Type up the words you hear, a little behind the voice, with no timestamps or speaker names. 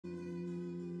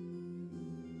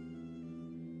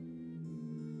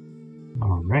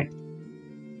Alright,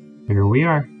 here we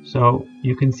are. So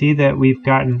you can see that we've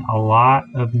gotten a lot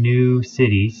of new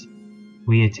cities.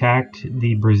 We attacked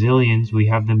the Brazilians, we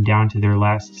have them down to their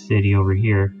last city over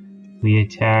here. We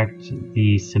attacked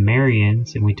the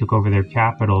Sumerians and we took over their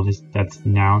capital, that's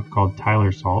now called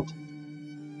Tyler Salt.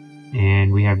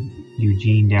 And we have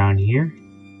Eugene down here,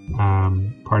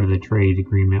 part of the trade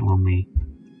agreement when we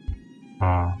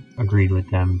agreed with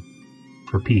them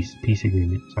for peace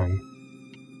agreement, sorry.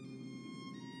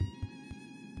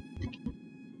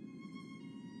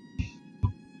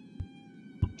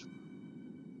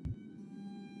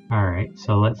 Alright,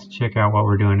 so let's check out what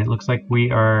we're doing. It looks like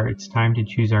it's time to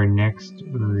choose our next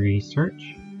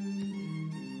research.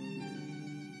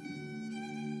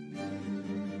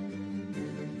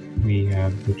 We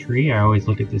have the tree. I always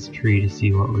look at this tree to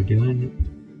see what we're doing.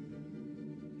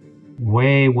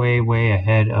 Way, way, way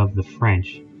ahead of the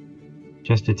French.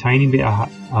 Just a tiny bit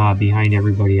behind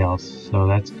everybody else, so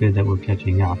that's good that we're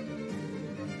catching up.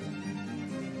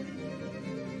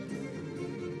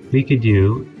 We could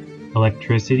do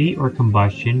electricity or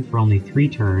combustion for only 3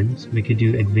 turns. We could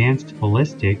do advanced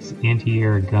ballistics,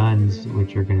 anti-air guns,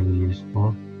 which are going to be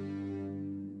useful.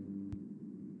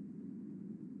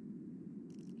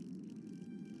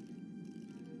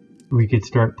 We could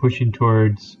start pushing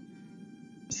towards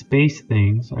space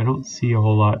things. I don't see a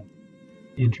whole lot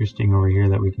interesting over here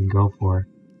that we can go for.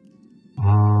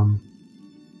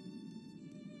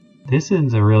 This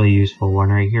is a really useful one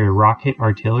right here. Rocket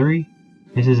artillery.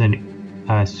 This is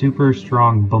a super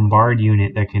strong bombard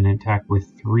unit that can attack with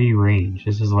 3 range.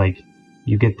 This is like,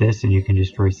 you get this and you can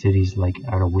destroy cities like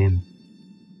at a whim.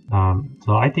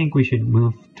 So I think we should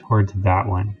move towards that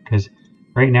one, because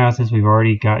right now, since we've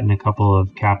already gotten a couple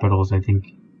of capitals, I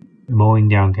think mowing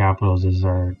down capitals is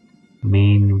our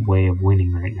main way of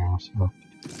winning right now. So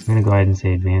I'm going to go ahead and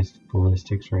say advanced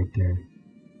ballistics right there.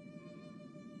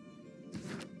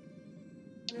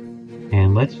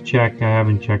 And let's check. I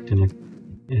haven't checked in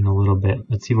a little bit.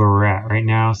 Let's see where we're at. Right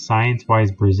now,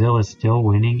 science-wise, Brazil is still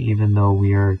winning, even though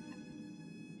we have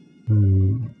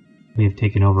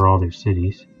taken over all their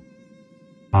cities.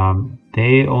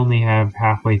 They only have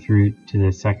halfway through to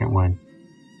the second one,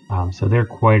 so they're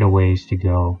quite a ways to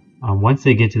go. Once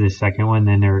they get to the second one,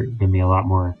 then they're going to be a lot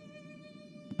more.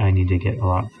 I need to get a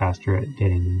lot faster at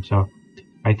getting them. So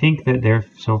I think that they're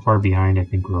so far behind, I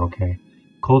think we're okay.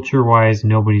 Culture-wise,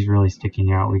 nobody's really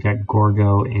sticking out. We got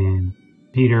Gorgo and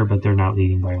Peter, but they're not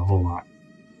leading by a whole lot.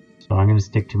 So I'm going to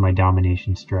stick to my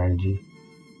domination strategy.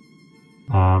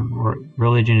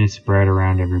 Religion is spread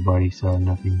around everybody, so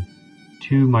nothing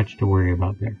too much to worry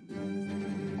about there.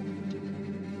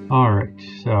 Alright,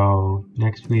 so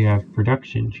next we have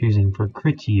production, choosing for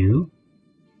Critiou.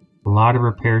 A lot of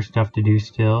repair stuff to do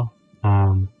still.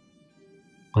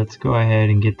 Let's go ahead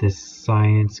and get this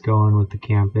science going with the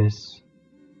campus.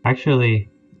 Actually,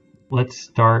 let's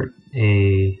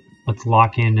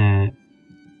lock in a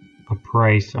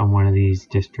price on one of these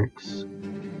districts.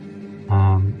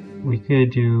 We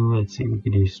could do, let's see, we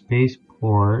could do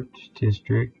Spaceport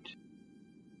District.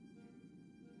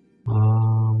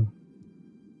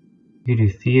 We could do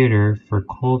theater for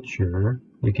culture.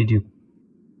 We could do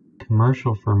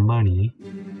commercial for money.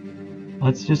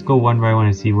 Let's just go one by one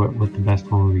and see what the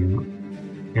best one would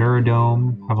be.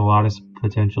 Aerodome have a lot of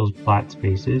potentials, flat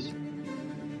spaces.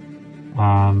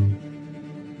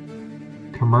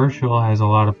 Commercial has a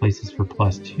lot of places for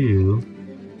 +2.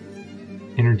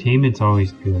 Entertainment's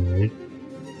always good,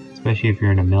 especially if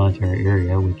you're in a military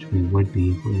area, which we would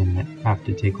be if we're going to have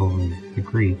to take over the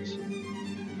Greeks.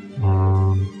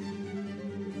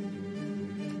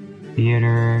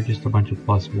 Theater, just a bunch of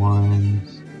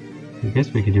 +1s. I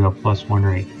guess we could do a +1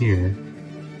 right here.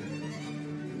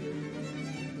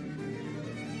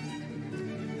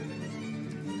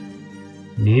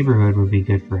 Neighborhood would be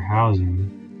good for housing.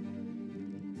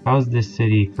 How's this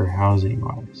city for housing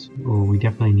wise? Well, we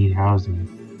definitely need housing.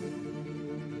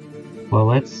 Well,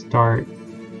 let's start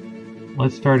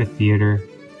a theater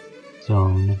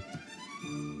zone.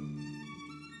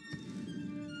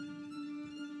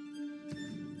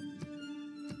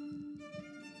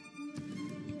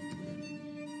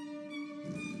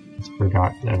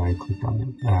 Forgot that I clicked on it.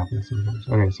 That happens sometimes.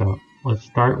 Okay, so let's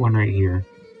start one right here,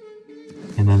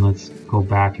 and then let's go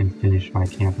back and finish my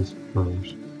campus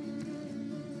first.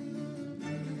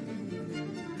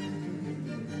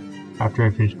 After I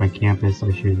finish my campus,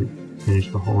 I should finish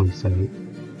the holy site.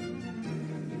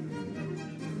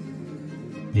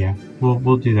 Yeah,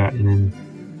 we'll do that, and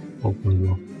then hopefully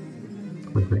we'll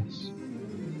progress.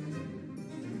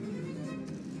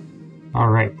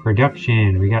 Alright,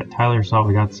 production. We got Tyler Salt,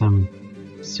 we got some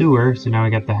sewer, so now we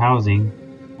got the housing.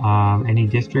 Any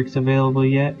districts available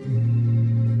yet?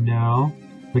 No.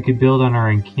 We could build on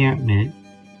our encampment.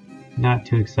 Not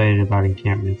too excited about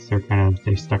encampments.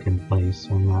 They're stuck in place,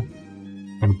 so I'm not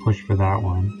gonna push for that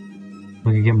one.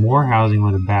 We could get more housing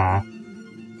with a bath.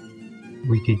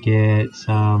 We could get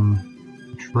some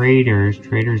traders.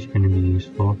 Traders are gonna be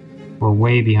useful. We're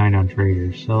way behind on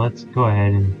traders, so let's go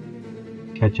ahead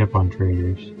and catch up on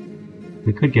traders.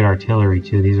 We could get artillery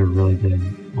too. These are really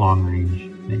good long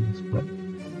range things, but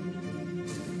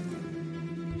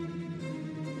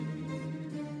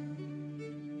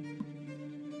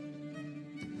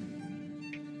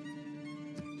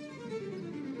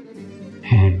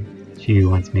she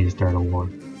wants me to start a war.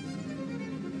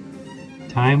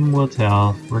 Time will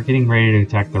tell. We're getting ready to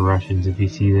attack the Russians. If you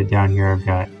see that down here, I've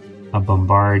got a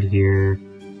bombard here,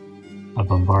 a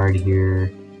bombard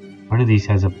here. One of these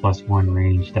has a +1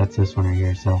 range. That's this one right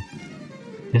here. So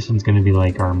this one's going to be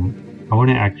like our... I want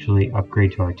to actually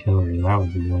upgrade to artillery. That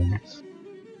would be really nice.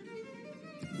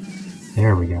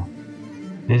 There we go.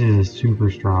 This is a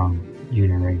super strong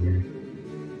unit right here.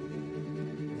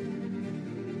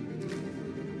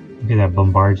 Look at that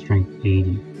bombard strength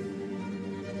 80.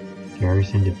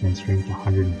 Garrison defense strength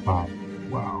 105.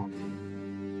 Wow.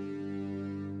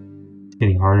 It's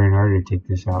getting harder and harder to take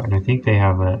this out. And I think they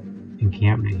have a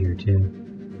encampment here too.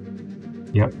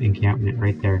 Yep, encampment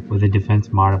right there with a defense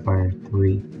modifier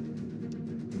 3.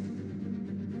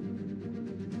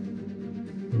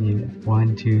 Yeah,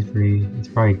 1, 2, 3. It's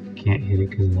probably can't hit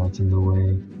it because that's in the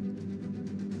way.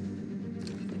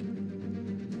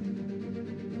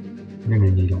 We're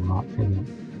gonna need a lot for that.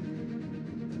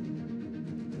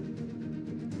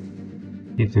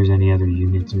 See if there's any other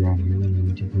units around here that we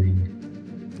need to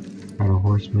bring. Got a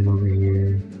horseman over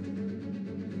here.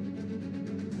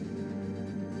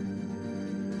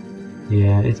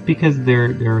 Yeah, it's because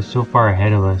they're so far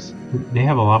ahead of us. They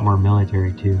have a lot more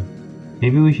military too.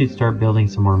 Maybe we should start building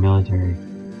some more military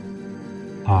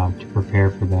to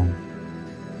prepare for them,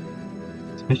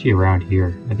 especially around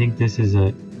here. I think this is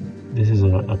a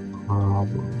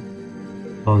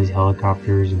problem. All these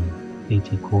helicopters and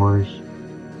AT cores,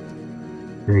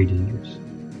 very dangerous.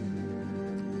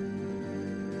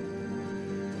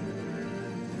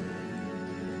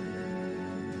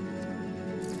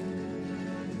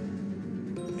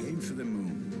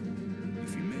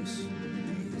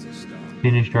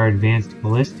 Finished our advanced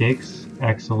ballistics.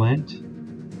 Excellent.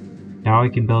 Now we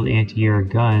can build anti-air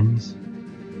guns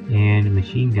and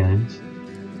machine guns.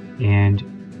 And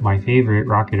my favorite,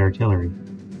 rocket artillery,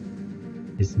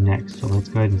 is next. So let's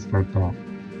go ahead and start that.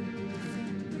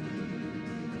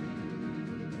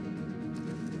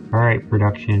 Alright,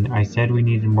 production. I said we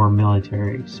needed more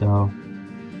military, so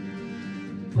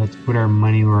let's put our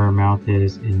money where our mouth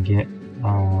is and get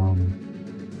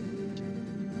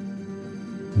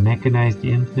mechanized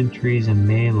infantries and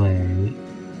melee,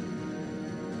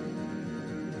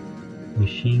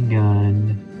 machine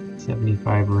gun,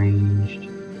 75 ranged.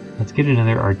 Let's get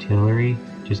another artillery,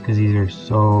 just because these are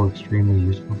so extremely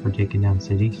useful for taking down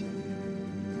cities.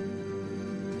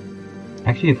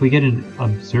 Actually, if we get an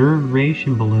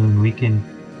observation balloon, we can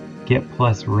get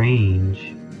plus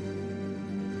range.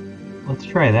 Let's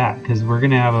try that, because we're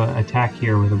going to have an attack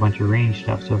here with a bunch of range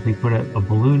stuff. So if we put a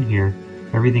balloon here,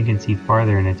 everything can see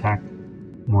farther and attack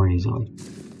more easily.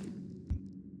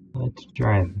 Let's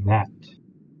try that.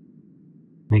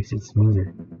 Makes it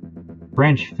smoother.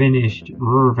 French finished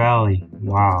Ruhr Valley.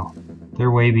 Wow.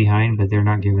 They're way behind, but they're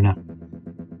not giving up.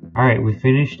 Alright, we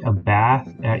finished a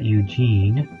bath at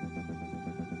Eugene.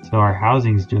 So our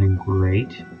housing's doing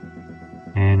great.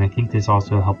 And I think this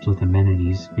also helps with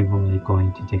amenities. People like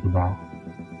going to take a bath,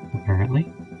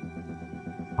 apparently.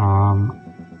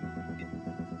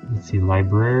 Let's see,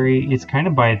 library. It's kind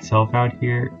of by itself out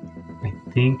here, I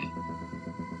think.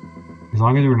 As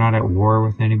long as we're not at war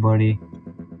with anybody,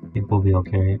 I think we'll be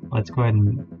okay. Let's go ahead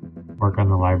and work on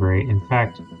the library. In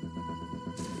fact,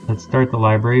 let's start the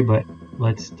library, but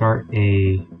let's start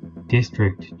a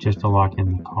district just to lock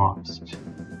in the cost.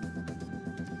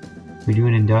 If we do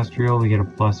an industrial, we get a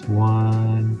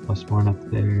 +1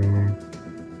 up there.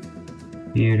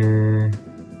 Theater.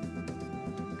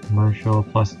 Commercial,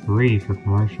 +3 for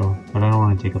commercial, but I don't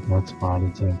want to take up that spot.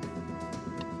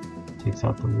 Takes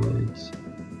out the woods.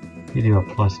 We do a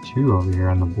 +2 over here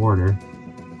on the border.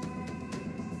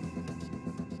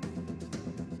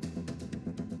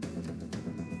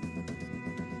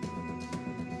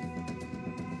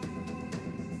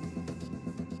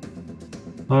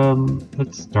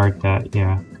 Let's start that.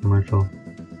 Yeah, commercial.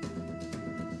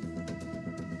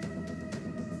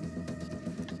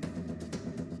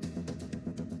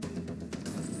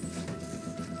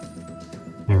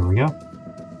 There we go.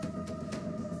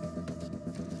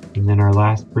 And then our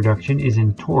last production is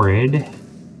in Torrid.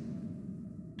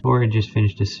 Torrid just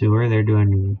finished a sewer. They're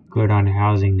doing good on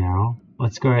housing now.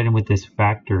 Let's go ahead and with this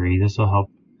factory. This will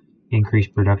help increase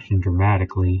production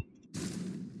dramatically.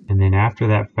 And then after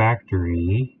that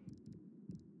factory,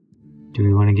 do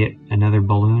we want to get another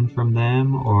balloon from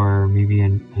them, or maybe a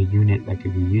unit that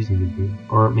could be using the balloon,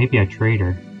 or maybe a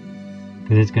trader,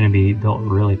 because it's going to be built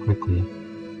really quickly.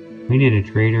 We need a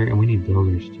trader, and we need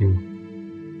builders too.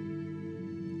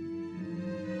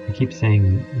 I keep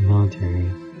saying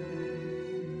military.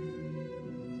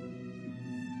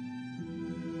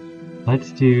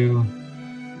 Let's do...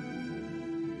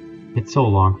 It's so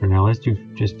long for now. Let's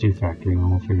just do factory, and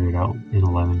we'll figure it out in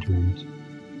 11 turns.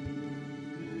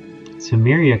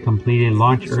 Sumeria completed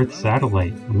launch Earth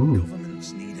satellite. Ooh.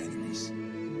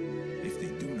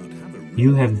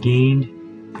 You have gained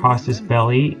Casus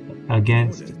Belli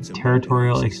against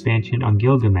territorial expansion on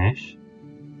Gilgamesh,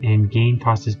 and gained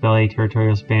Casus Belli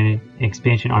territorial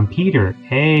expansion on Peter.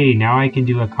 Hey, now I can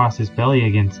do a Casus Belli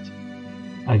against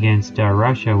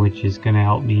Russia, which is going to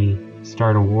help me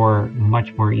start a war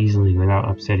much more easily without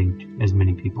upsetting as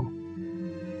many people.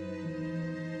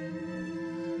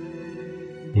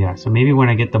 Yeah, so maybe when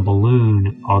I get the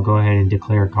balloon, I'll go ahead and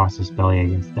declare Casus Belli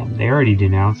against them. They already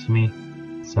denounced me,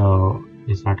 so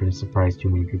it's not going to surprise too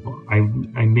many people. I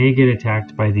may get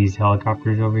attacked by these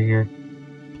helicopters over here,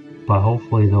 but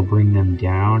hopefully they'll bring them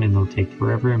down and they'll take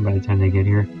forever, and by the time they get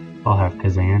here, I'll have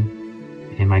Kazan.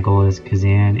 And my goal is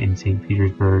Kazan and St.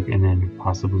 Petersburg, and then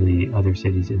possibly other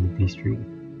cities in the peace treaty.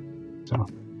 So,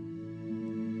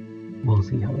 we'll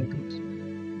see how that goes.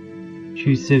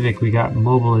 Choose Civic, we got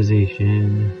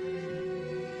mobilization.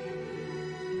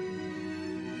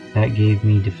 That gave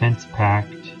me Defense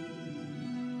Pact.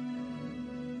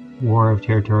 War of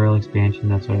Territorial Expansion,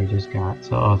 that's what I just got.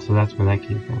 So that's where that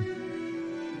came from.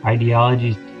 Ideology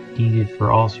is needed for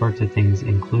all sorts of things,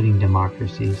 including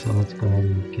democracy. So let's go ahead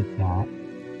and get that.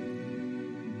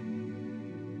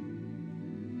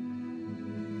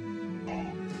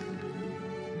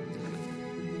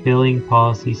 Filling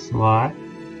policy slot.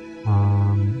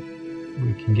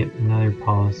 We can get another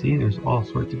policy. There's all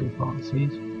sorts of good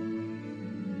policies.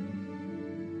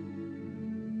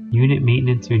 Unit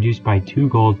maintenance reduced by 2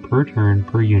 gold per turn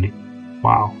per unit.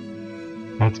 Wow.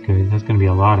 That's good. That's going to be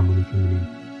a lot of money coming in.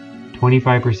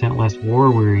 25% less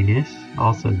war weariness.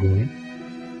 Also good.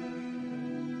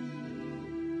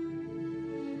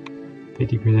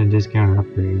 50% discount on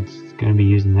upgrades. It's going to be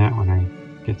using that when I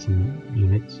get some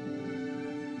units.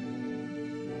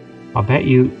 I'll bet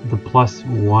you the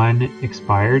 +1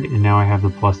 expired, and now I have the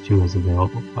 +2 as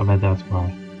available. I'll bet that's why.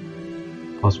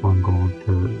 +1 gold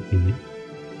per unit.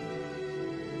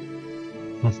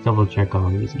 Let's double check all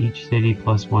of these. Each city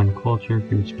 +1 culture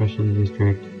for each specialty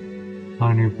district.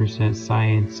 100%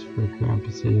 science for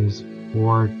campuses.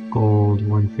 4 gold,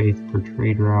 1 faith per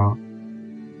trade route.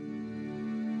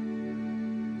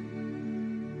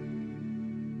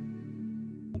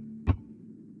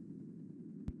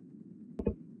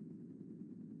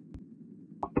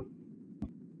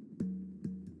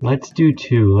 Let's do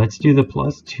 2. Let's do the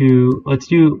 +2. Let's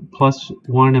do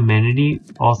 +1 amenity.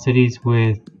 All cities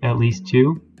with at least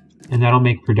 2. And that'll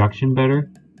make production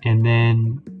better. And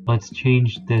then let's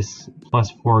change this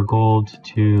 +4 gold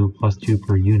to +2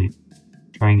 per unit.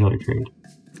 Triangular trade.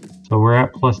 So we're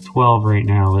at +12 right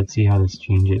now. Let's see how this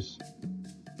changes.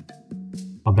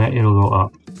 I'll bet it'll go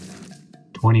up.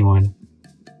 21.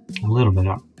 A little bit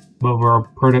up. But our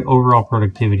overall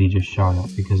productivity just shot up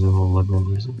because of the whole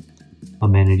liberalism.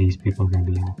 Amenities, people are going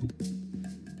to be happy.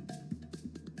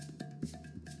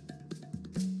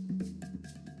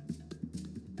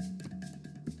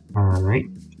 Alright,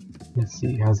 let's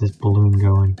see, how's this balloon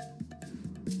going?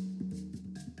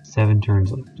 7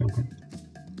 turns left, okay.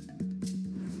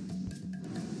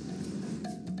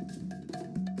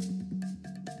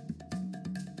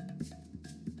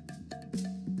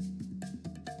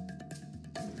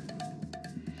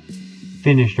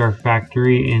 Finished our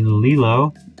factory in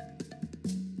Lilo.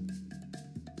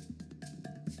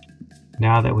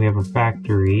 Now that we have a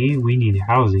factory, we need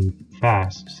housing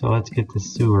fast. So let's get the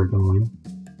sewer going.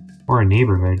 Or a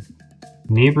neighborhood.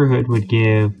 Neighborhood would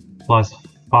give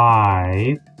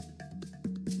 +5.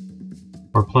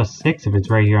 Or +6 if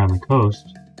it's right here on the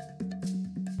coast.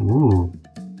 Ooh.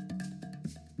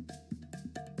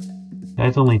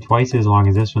 That's only twice as long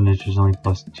as this one, which is only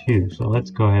 +2. So let's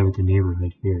go ahead with the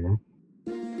neighborhood here.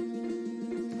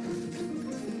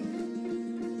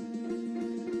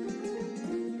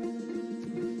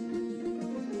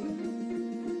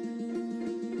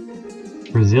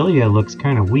 Brasilia looks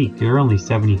kind of weak. They're only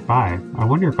 75. I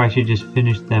wonder if I should just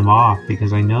finish them off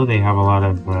because I know they have a lot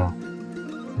of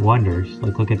wonders.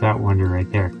 Like, look at that wonder right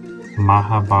there.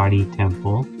 Mahabodhi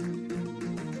Temple.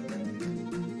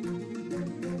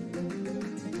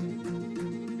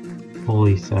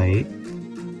 Holy site.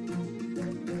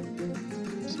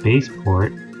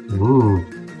 Spaceport. Ooh.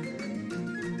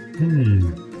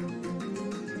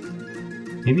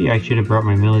 Maybe I should have brought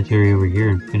my military over here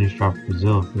and finished off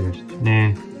Brazil first. Nah.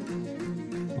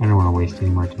 I don't want to waste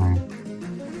any more time.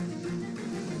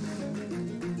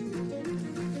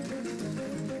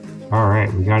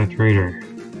 Alright, we got a trader.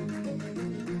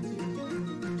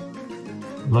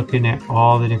 Looking at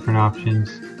all the different options.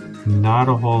 Not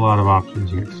a whole lot of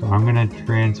options here. So I'm going to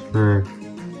transfer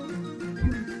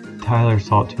Tyler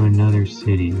Salt to another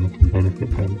city that can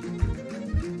benefit better.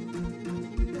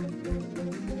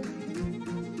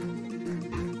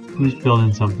 Who's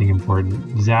building something important?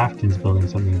 Zafton's building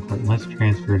something important. Let's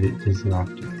transfer it to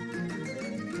Zafton.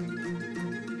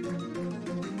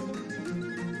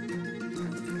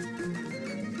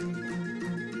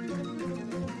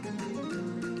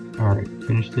 Alright,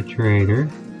 finish the trader.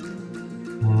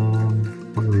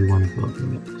 What do we want to build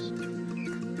next?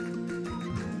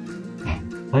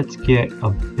 Let's get a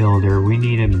builder. We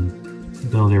need a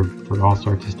builder for all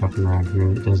sorts of stuff around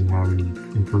here that doesn't have any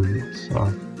improvements,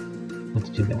 so let's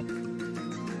do that.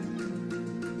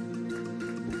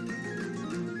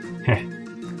 Heh.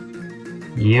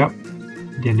 Yep.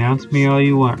 Denounce me all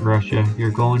you want, Russia. You're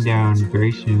going down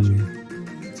very soon.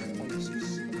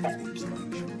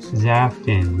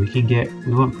 Zafton, we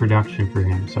want production for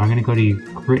him, so I'm gonna go to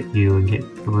crit you and get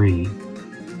 3.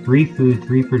 3 food,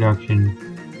 3 production.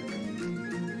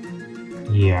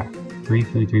 Yeah, 3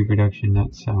 food, 3 production,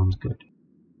 that sounds good.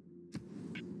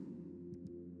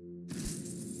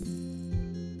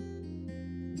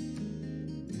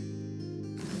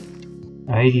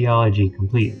 Ideology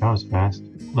complete, that was fast.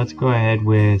 Let's go ahead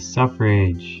with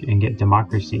suffrage and get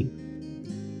democracy.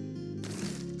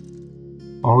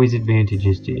 Always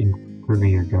advantages to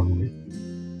improving your government.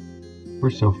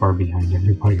 We're so far behind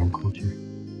everybody on culture.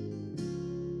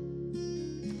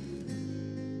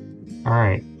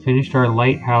 Alright, finished our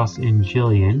lighthouse in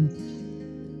Jillian.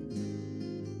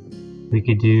 We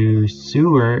could do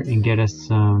sewer and get us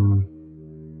some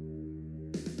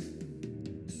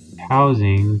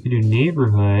housing. We could do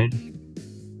neighborhood.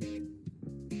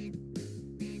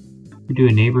 We could do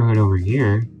a neighborhood over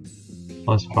here.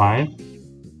 +5.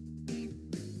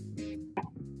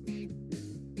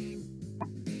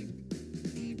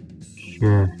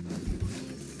 Sure.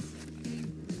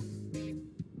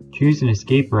 Choose an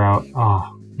escape route.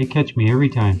 Ah, oh, they catch me every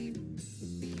time.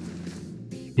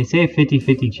 They say a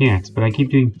 50-50 chance, but I keep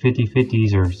doing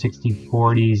 50-50s or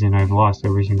 60-40s and I've lost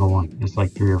every single one. It's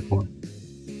like 3 or 4.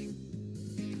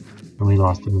 And we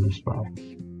lost another spy.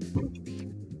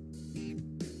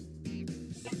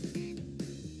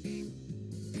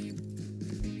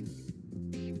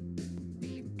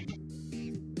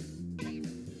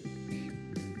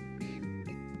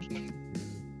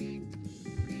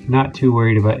 Not too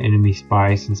worried about enemy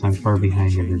spies since I'm far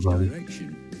behind everybody.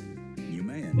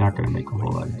 Not gonna make a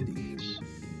whole lot of difference.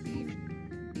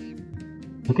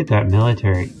 Look at that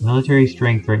military. Military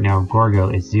strength right now, Gorgo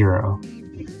is 0.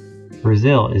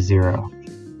 Brazil is 0.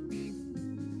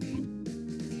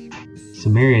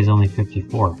 Samaria is only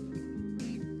 54.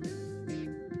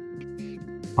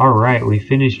 Alright, we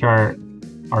finished our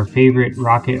favorite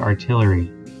rocket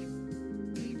artillery.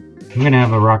 I'm gonna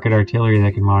have a rocket artillery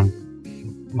that can launch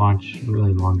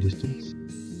really long distance.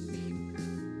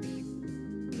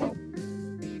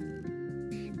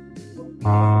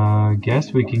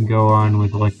 Guess we can go on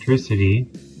with electricity.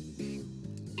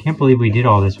 Can't believe we did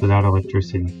all this without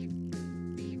electricity.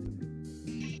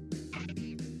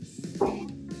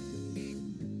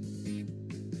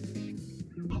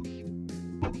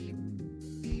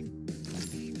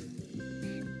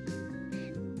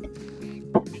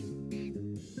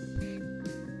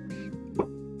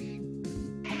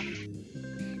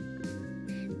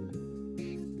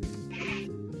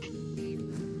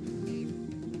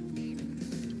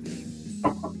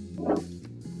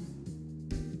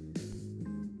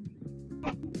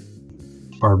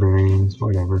 Barbarians,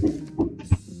 whatever.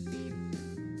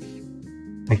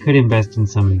 I could invest in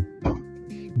some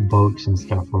boats and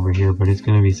stuff over here, but it's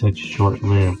going to be such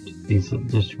short-lived. These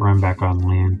just run back on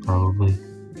land, probably.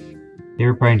 They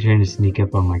were probably trying to sneak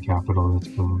up on my capital. That's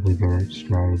probably their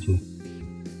strategy.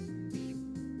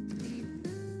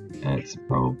 That's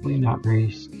probably not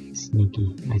very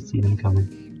sneaky. I see them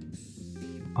coming.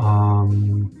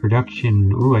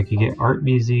 Production. Ooh, I could get art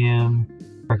museum.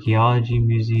 Archaeology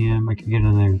museum. I could get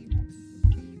another.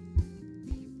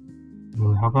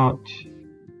 Ooh, how about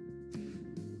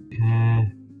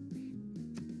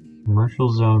Commercial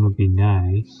zone would be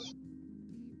nice.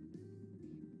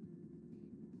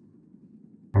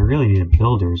 I really need a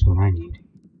builder is what I need.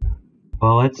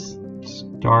 Well, let's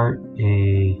start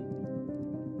a...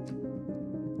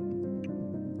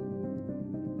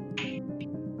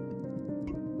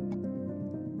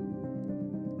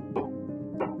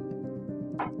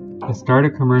 Let's start a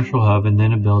commercial hub and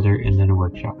then a builder and then a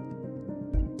workshop.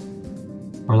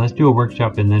 Or let's do a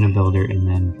workshop and then a builder and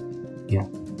then, yeah.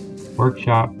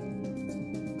 Workshop,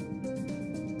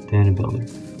 then a builder.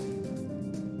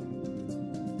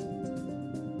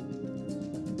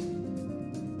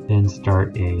 Then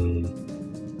start a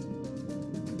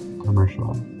commercial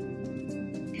hub.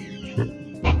 Sure.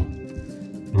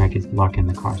 And I could lock in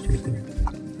the cost right there.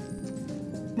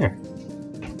 There.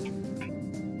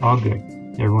 All good.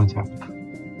 Everyone's happy.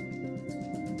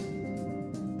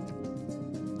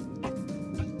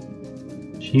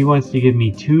 She wants to give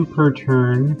me 2 per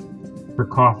turn for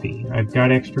coffee. I've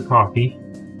got extra coffee.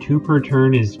 2 per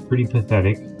turn is pretty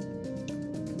pathetic.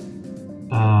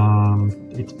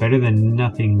 It's better than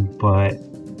nothing, but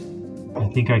I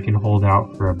think I can hold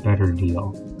out for a better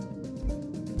deal.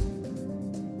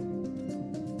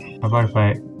 How about if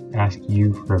I ask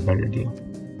you for a better deal?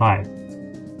 5.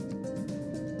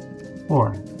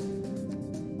 4.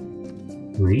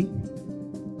 3?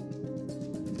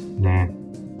 Nah.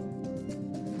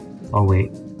 Oh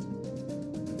wait.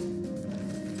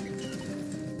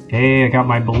 Hey, I got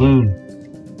my balloon.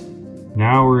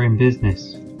 Now we're in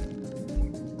business.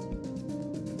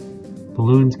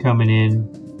 Balloon's coming in.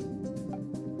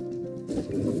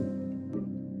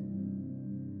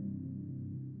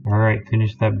 Alright,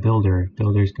 finish that builder.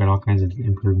 Builder's got all kinds of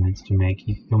improvements to make.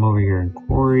 He could come over here and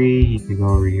quarry. He could go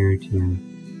over here to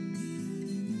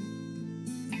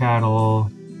cattle.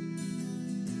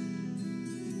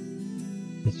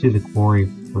 Let's do the quarry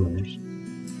first.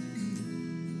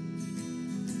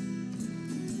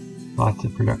 Lots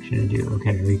of production to do.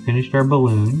 Okay, we finished our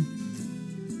balloon.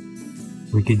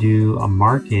 We could do a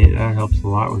market. That helps a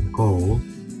lot with gold.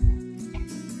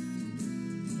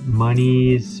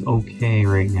 Money is okay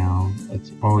right now.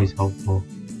 It's always helpful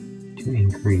to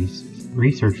increase.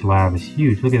 Research lab is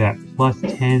huge. Look at that. Plus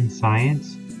 10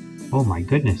 science. Oh my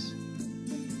goodness.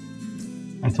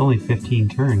 That's only 15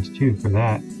 turns too for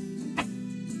that.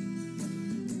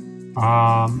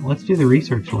 Let's do the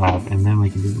research lab and then we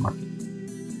can do the market.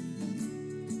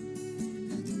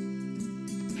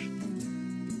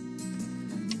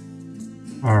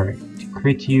 Alright, to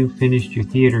crit you, finished your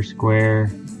theater square.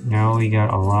 Now we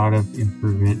got a lot of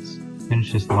improvements.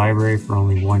 Finish this library for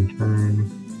only 1 turn.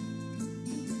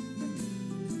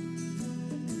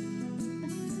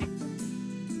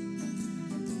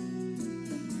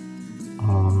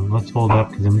 Let's hold up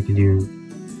because then we can do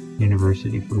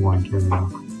university for 1 turn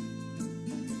now.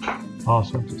 All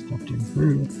sorts of stuff to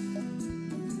improve.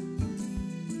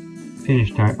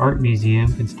 Finished our art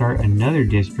museum. Can start another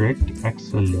district.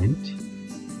 Excellent.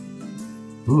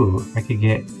 Ooh, I could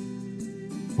get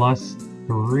plus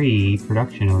 3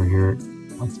 production over here.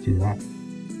 Let's do that.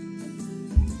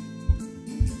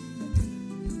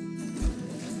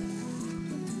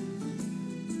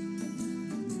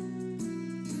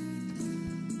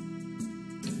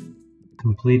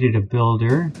 Completed a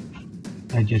builder.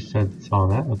 I just saw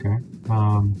that. Okay.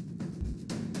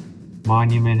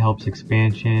 Monument helps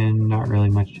expansion. Not really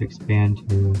much to expand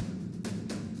to.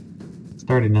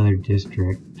 Start another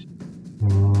district.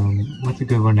 What's a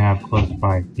good one to have close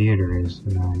by? Theater is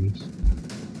nice.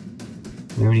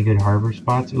 Are there any good harbor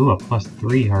spots? Ooh, a plus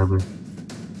 3 harbor.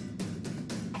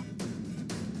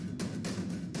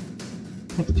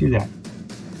 Let's do that.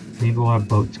 Maybe we'll have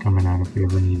boats coming out if we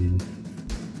ever need any.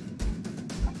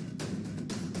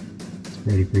 It's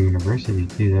ready for university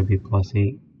too. That'd be plus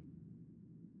 8.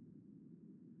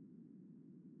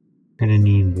 Gonna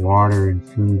need water and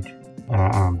food,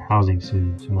 housing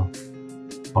soon, so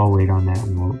I'll wait on that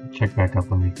and we'll check back up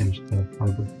when we finish the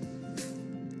harbor.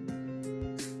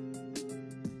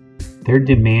 They're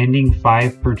demanding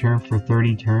 5 per turn for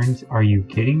 30 turns? Are you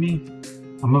kidding me?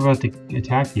 I'm about to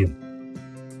attack you.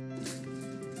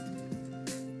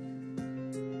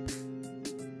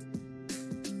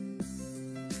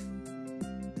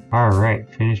 Alright,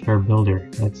 finished our builder.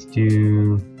 Let's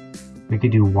do... We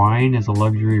could do wine as a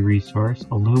luxury resource,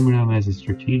 aluminum as a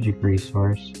strategic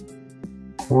resource,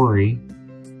 quarry.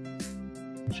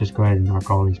 Let's just go ahead and knock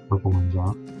all these purple ones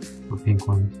out, or pink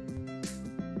ones.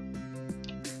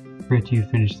 Crit, you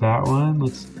finish that one.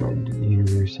 Let's go ahead and do the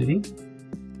university.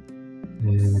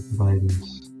 And I can go ahead and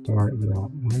start that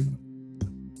one.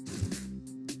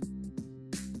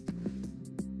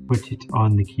 Put it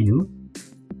on the queue.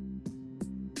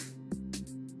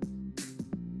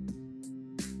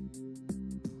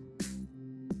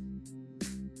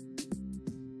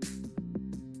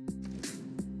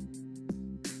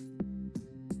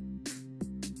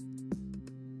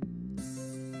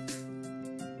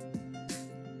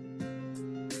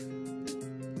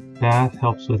 Bath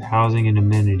helps with housing and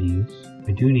amenities.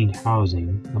 I do need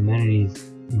housing.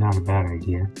 Amenities, not a bad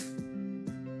idea.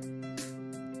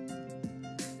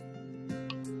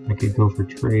 I could go for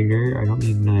trader. I don't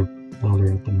need another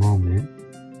builder at the moment.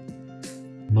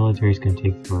 Military's gonna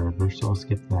take forever, so I'll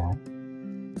skip that.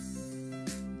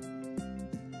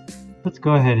 Let's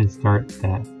go ahead and start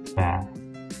that bath.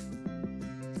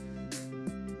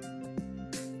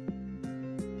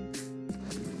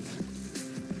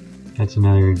 That's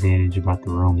another advantage about the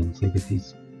Romans. They get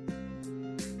these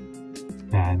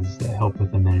baths that help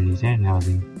with amenities and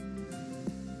housing.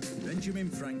 Benjamin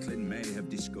Franklin may have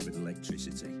discovered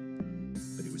electricity,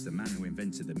 but it was the man who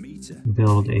invented the meter.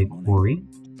 Build a quarry.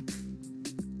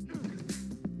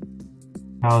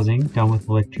 Housing, done with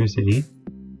electricity.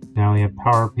 Now we have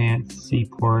power plants,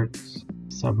 seaports,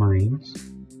 submarines.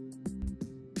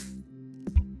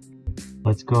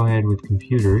 Let's go ahead with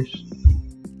computers.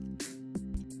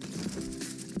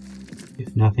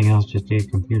 If nothing else, just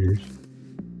get computers.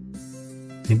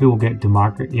 Maybe we'll get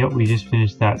democracy. Yep, we just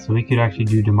finished that. So we could actually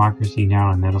do democracy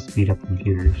now and that'll speed up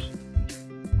computers.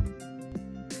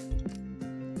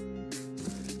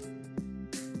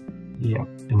 Yep,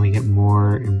 and we get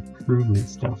more improvement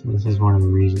stuff. And this is one of the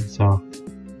reasons. So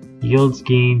yields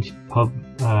gained for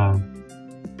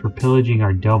pillaging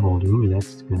are doubled. Ooh,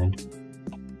 that's good.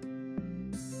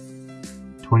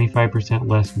 25%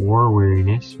 less war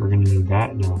weariness. We're going to need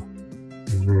that in a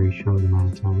very short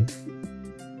amount of time.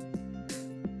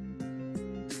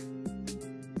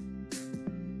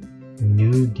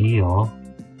 New Deal.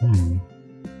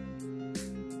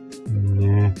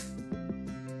 Nah.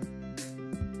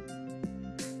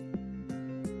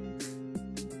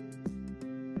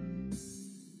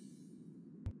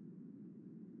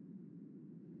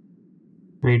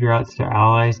 Trade routes to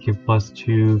allies give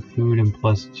 +2 food and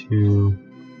 +2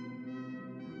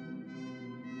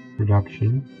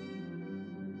 production.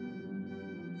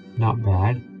 Not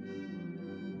bad.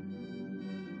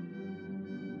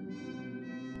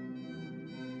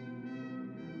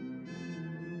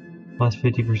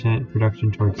 +50%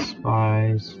 production towards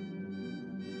spies.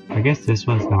 I guess this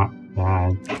one's not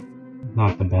bad.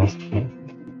 Not the best, but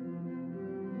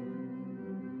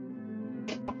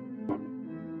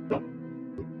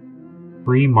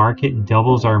free market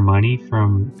doubles our money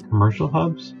from commercial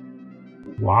hubs.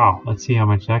 Wow, let's see how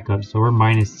much that goes. So we're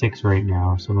 -6 right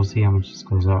now, so we'll see how much this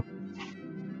goes up.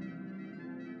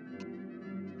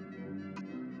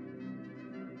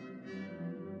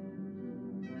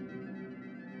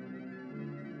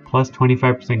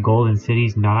 +25% gold in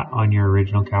cities not on your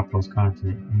original capital's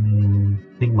continent.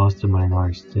 I think most of mine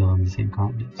are still on the same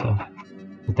continent, so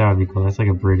but that would be cool. That's like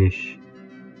a British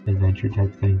adventure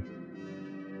type thing.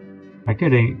 I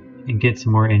could get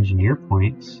some more engineer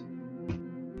points.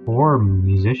 Or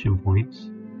musician points.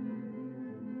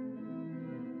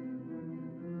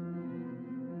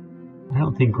 I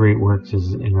don't think Great Works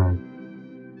is in our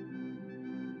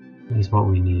is what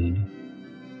we need.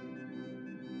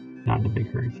 Not in a big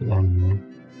hurry for that anyway.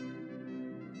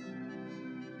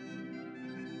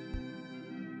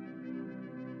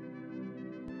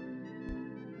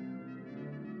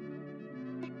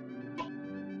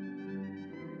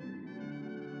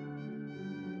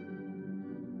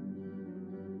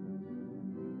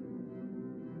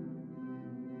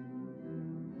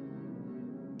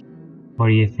 What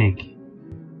do you think?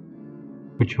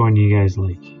 Which one do you guys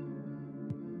like?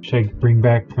 Should I bring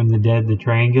back from the dead the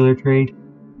triangular trade?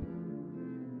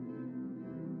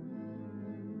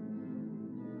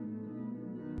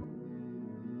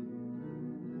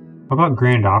 How about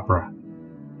Grand Opera?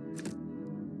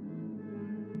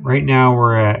 Right now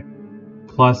we're at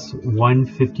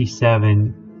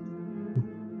 +157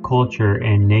 culture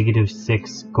and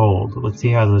 -6 gold. Let's see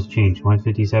how those change.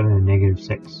 157 and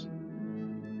 -6.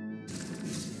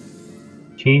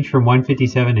 Change from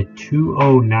 157 to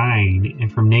 209 and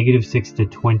from -6 to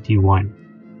 21.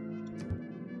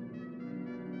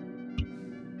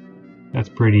 That's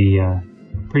pretty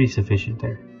sufficient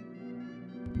there.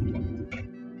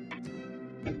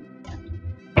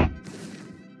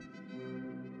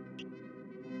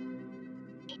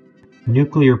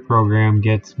 Nuclear program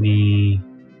gets me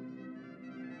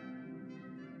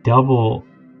double.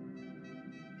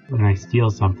 When I steal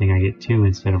something, I get 2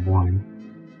 instead of 1.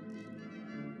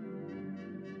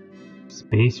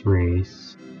 Space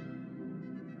race.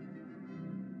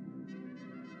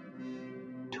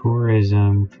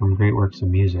 Tourism from Great Works of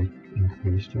Music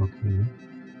increased, okay.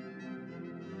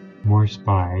 More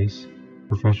spies.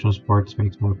 Professional sports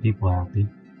makes more people happy.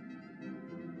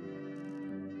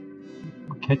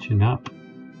 I'm catching up,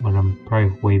 but I'm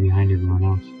probably way behind everyone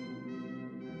else.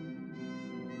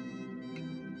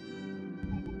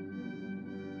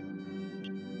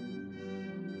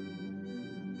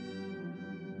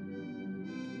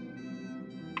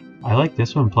 I like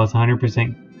this one, plus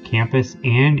 100% campus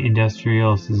and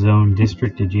industrial zone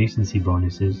district adjacency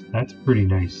bonuses. That's pretty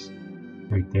nice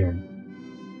right there.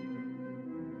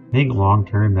 I think long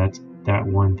term that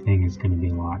one thing is going to be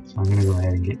a lot. So I'm going to go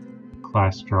ahead and get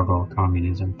class struggle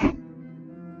communism.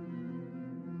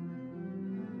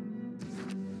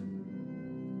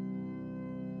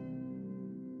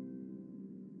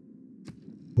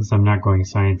 Since I'm not going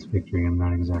science victory, I'm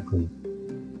not exactly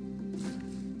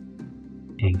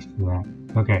angst for that.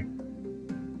 Okay,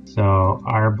 so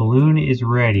our balloon is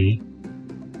ready.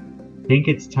 I think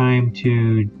it's time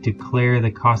to declare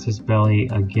the casus belli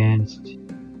against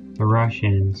the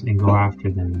Russians and go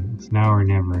after them. It's now or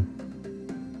never.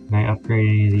 Can I upgrade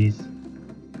any of these?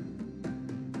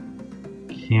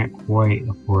 Can't quite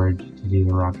afford to do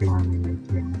the rocket army right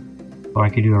there. Oh, I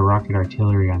could do a rocket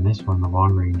artillery on this one, the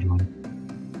long range one.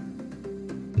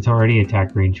 It's already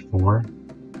attack range 4.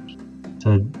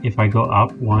 So if I go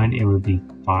up 1, it would be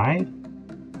 5?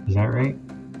 Is that right?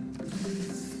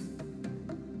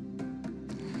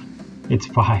 It's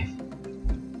 5.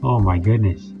 Oh my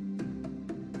goodness.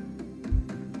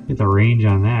 Get the range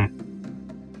on that.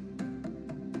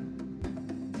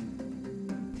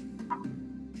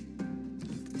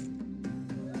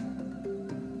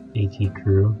 AT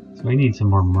crew. So I need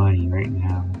some more money right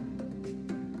now.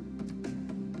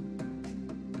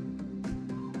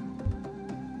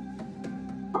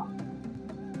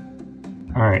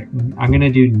 Alright, I'm gonna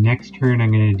do next turn,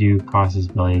 I'm gonna do casus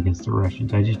belli against the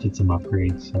Russians. I just did some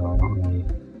upgrades, so I don't really,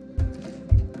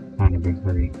 not in a big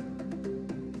hurry.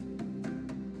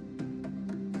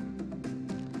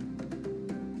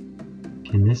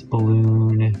 Can this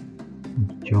balloon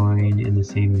join in the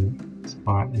same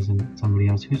spot as somebody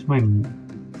else? Who's my,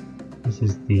 this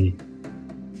is the,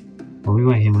 well, we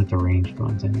went in with the ranged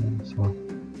ones anyway, so.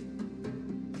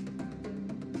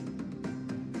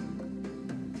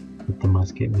 The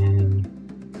musketman.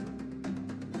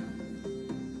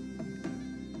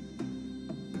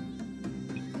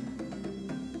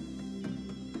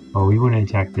 Oh, we want to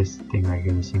attack this thing right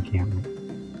here, this encampment.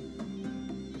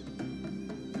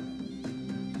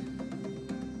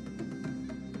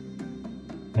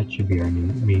 That should be our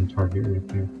new main target right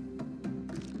there.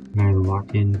 Can I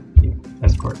lock in? Yeah,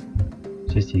 escort.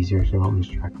 It's just easier so I don't lose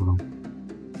track of them.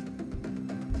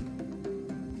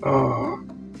 Oh.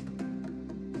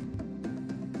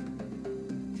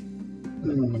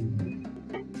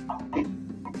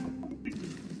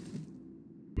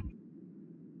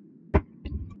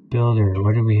 Builder,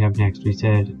 what do we have next? We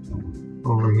said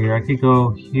over here. I could go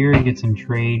here and get some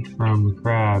trade from the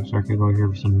crabs, or I could go here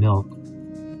for some milk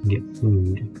and get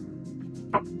food.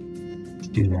 Let's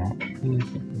do that.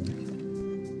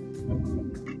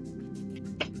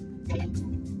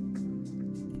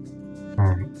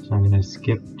 Alright, so I'm gonna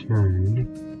skip turn.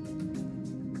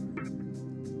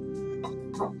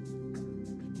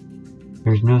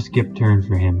 There's no skip turn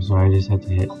for him, so I just had to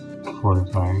hit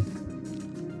fortify.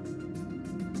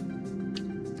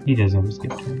 He does have a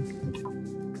skip turn. Good.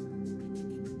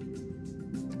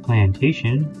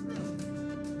 Plantation.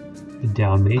 The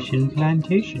Dalmatian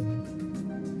plantation.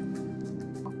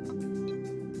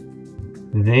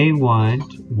 They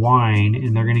want wine,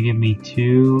 and they're going to give me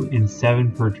 2 and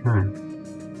 7 per turn.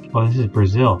 Oh, this is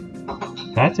Brazil.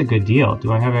 That's a good deal.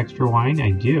 Do I have extra wine?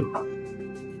 I do.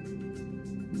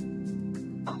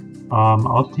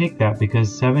 I'll take that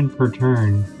because 7 per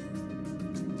turn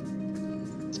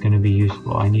is going to be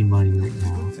useful. I need money right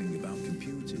now.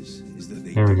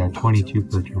 There we go, 22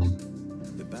 per turn.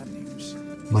 The bad news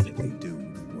much is that better. they do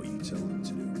what you tell them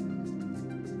to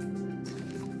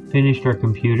do. Finished our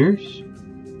computers.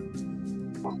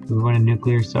 Do we want a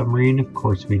nuclear submarine? Of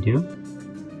course we do.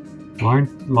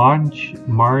 Launch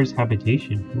Mars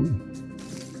habitation. Ooh.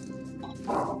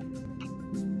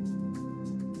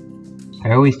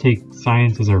 I always take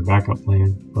science as our backup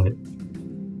plan, but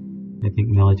I think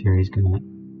military is gonna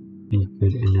be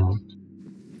good enough.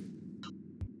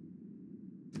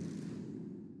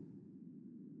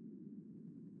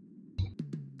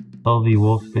 LV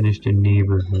Wolf finished a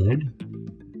neighborhood.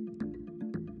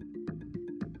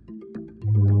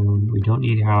 We don't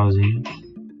need housing.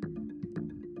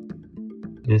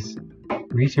 This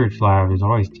research lab is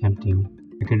always tempting.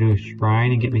 I could do a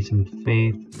shrine and get me some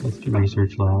faith. Let's do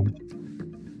research lab.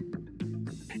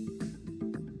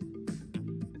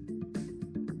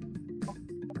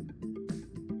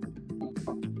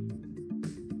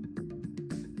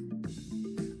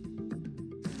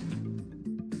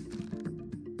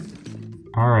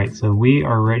 Alright, so we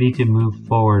are ready to move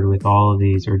forward with all of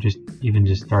these, or just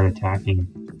start attacking.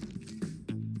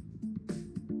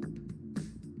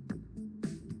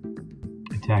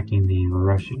 Attacking the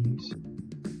Russians.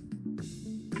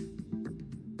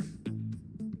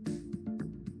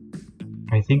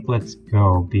 I think let's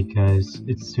go, because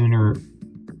the sooner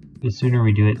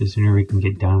we do it, the sooner we can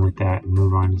get done with that and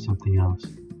move on to something else.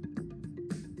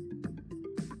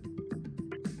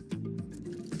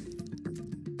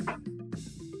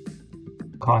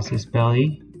 Casus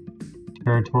Belli,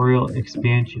 territorial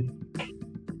expansion.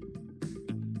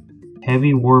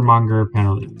 Heavy warmonger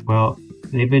penalty. Well,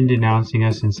 they've been denouncing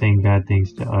us and saying bad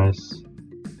things to us,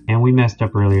 and we messed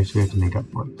up earlier, so we have to make up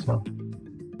for it. So,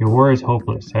 your war is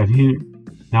hopeless. Have you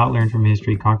not learned from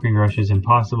history? Conquering Russia is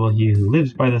impossible. He who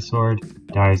lives by the sword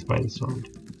dies by the sword.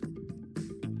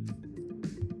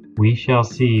 We shall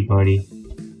see, buddy.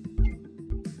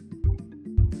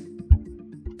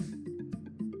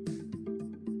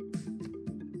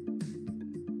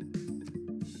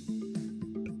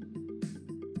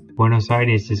 Buenos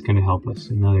Aires is going to help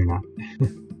us. No, they're not.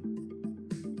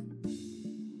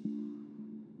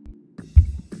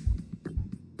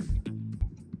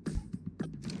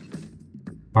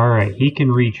 Alright, he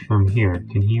can reach from here.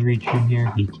 Can he reach from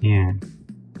here? He can.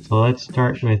 So let's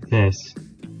start with this.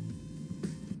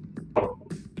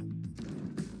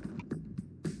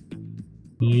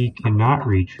 He cannot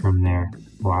reach from there.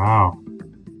 Wow.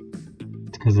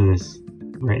 It's because of this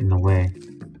right in the way.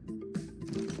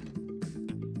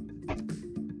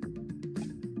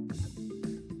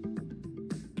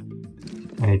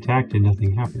 I attacked and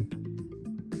nothing happened.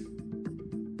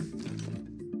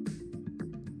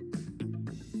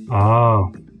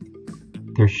 Oh.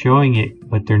 They're showing it,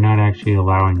 but they're not actually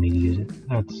allowing me to use it.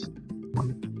 That's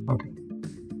okay.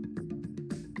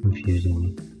 Confusing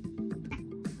me.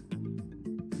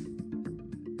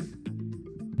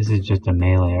 This is just a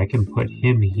melee. I can put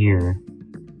him here.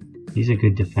 He's a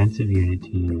good defensive unit to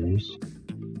use.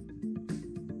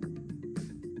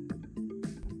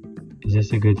 Is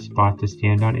this a good spot to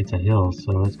stand on? It's a hill,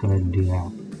 so let's go ahead and do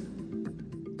that.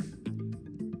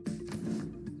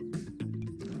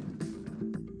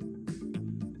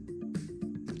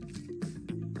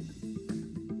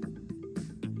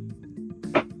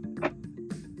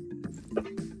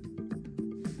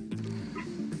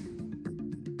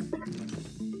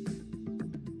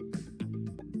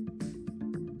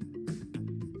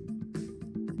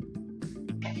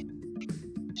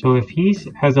 So if he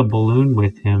has a balloon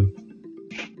with him,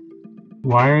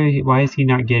 why is he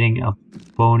not getting a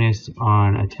bonus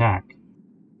on attack?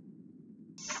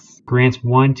 Grants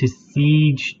 1 to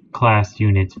siege class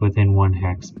units within 1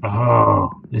 hex. Oh,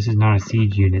 this is not a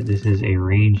siege unit, this is a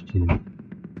ranged unit.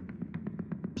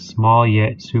 Small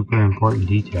yet super important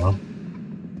detail.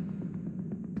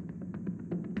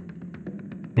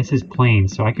 This is plain,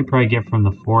 so I could probably get from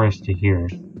the forest to here.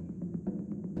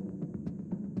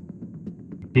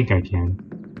 I think I can.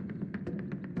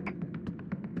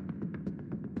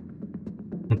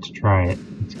 Let's try it.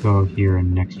 Let's go here,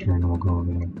 and next turn we'll go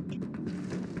over there.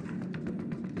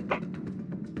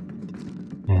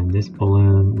 And this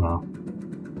balloon, well,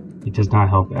 it does not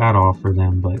help at all for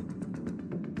them, but...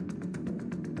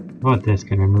 How about this?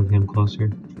 Can I move him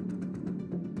closer?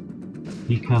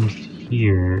 He comes to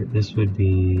here, this would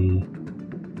be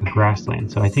a grassland.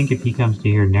 So I think if he comes to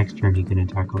here next turn, he can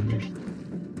attack over there.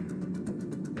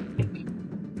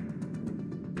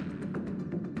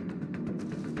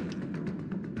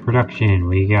 Production,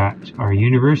 we got our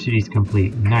universities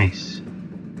complete. Nice.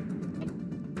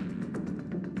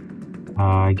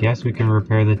 I guess we can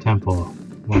repair the temple.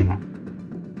 Why not?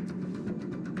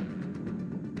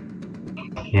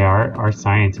 Yeah, our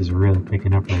science is really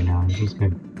picking up right now. This is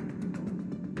good.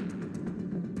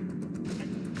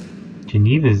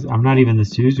 Geneva's... I'm not even the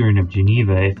suzerain of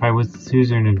Geneva. If I was the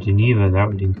suzerain of Geneva, that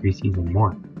would increase even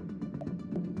more.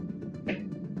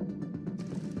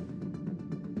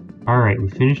 Alright, we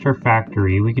finished our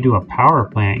factory. We could do a power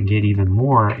plant and get even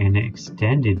more and an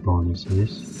extended bonus. So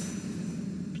this...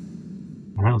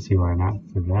 I don't see why not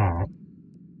for that.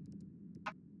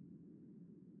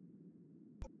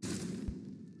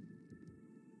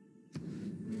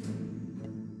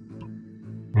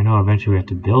 I know eventually we have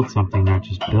to build something, not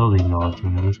just building all the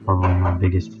time. That's probably my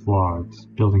biggest flaw. It's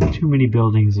building too many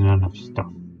buildings and not enough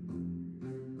stuff.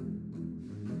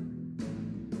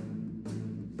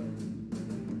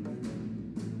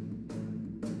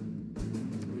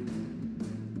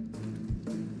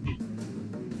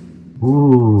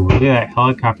 Ooh, look at that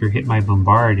helicopter hit my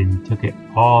bombard and took it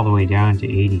all the way down to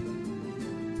 80.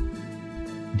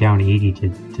 Down 80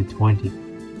 to 20.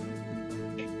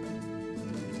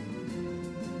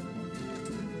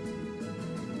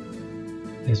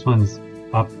 This one's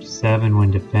up 7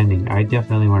 when defending. I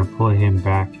definitely want to pull him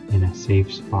back in a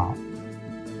safe spot.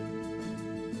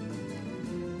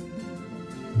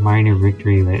 Minor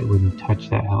victory that it wouldn't touch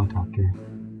that helicopter.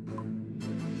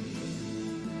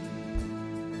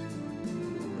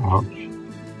 Ouch.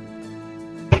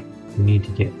 We need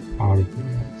to get out of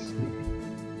here. Let's see.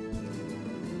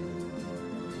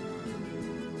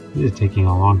 This is taking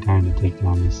a long time to take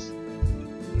down this.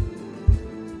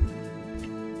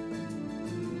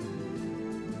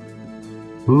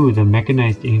 Ooh, the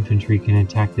mechanized infantry can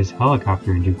attack this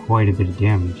helicopter and do quite a bit of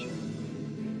damage.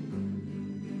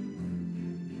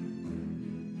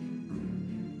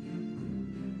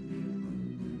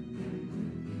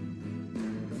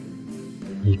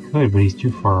 He could, but he's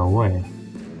too far away.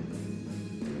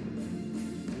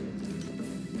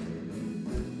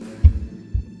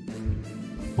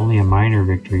 Only a minor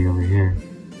victory over here.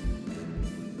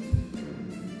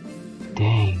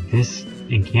 Dang, this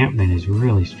encampment is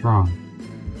really strong.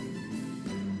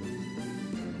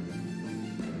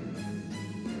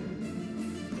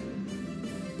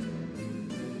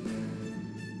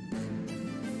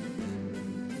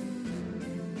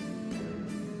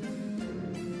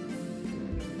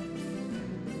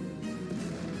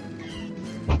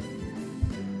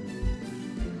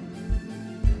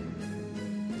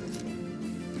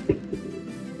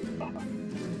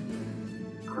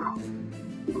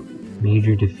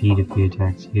 Major defeat if he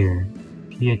attacks here.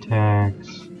 If he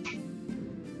attacks...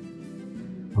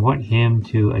 I want him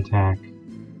to attack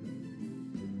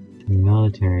the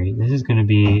military. This is going to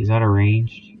be... Is that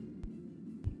arranged?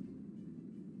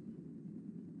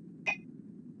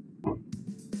 I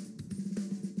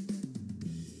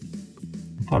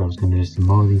thought I was going to just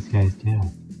mow these guys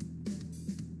down.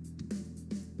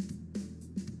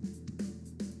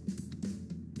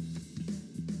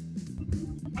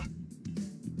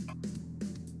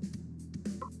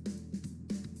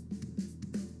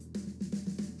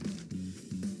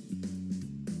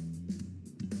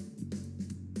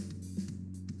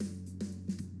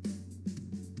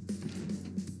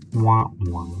 Wah,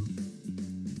 wah.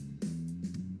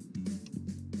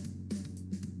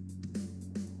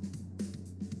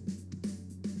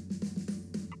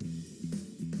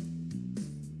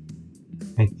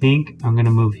 I think I'm going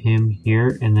to move him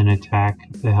here and then attack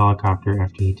the helicopter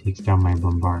after he takes down my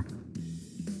bombard.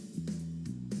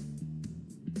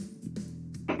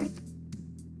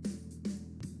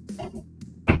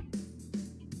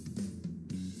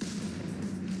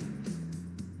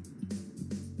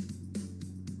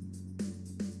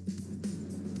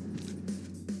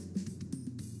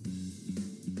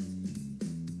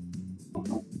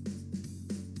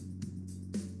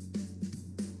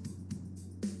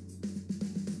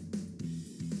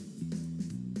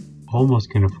 Almost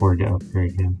can afford to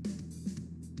upgrade him.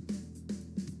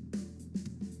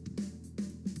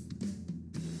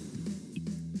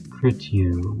 Crit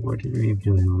you. What are you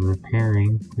doing? We're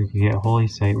repairing. We could get Holy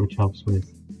Sight, which helps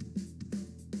with...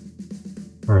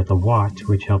 or the Watch,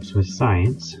 which helps with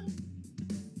science.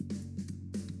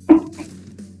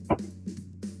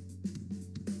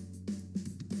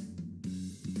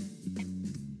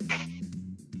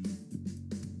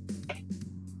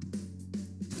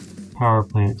 Power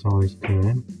plant's always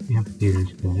good.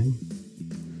 Amphitheater's good.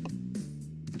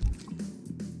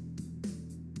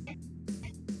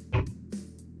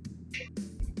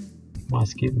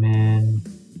 Musketman.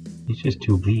 He's just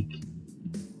too weak.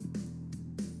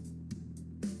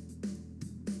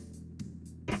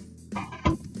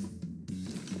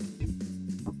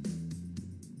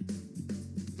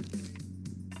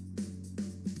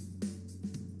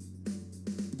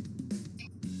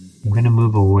 I'm going to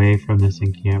move away from this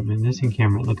encampment. This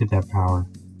encampment, look at that power.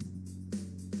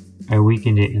 I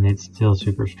weakened it and it's still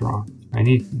super strong. I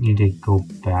need to go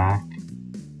back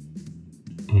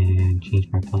and change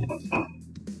my plans.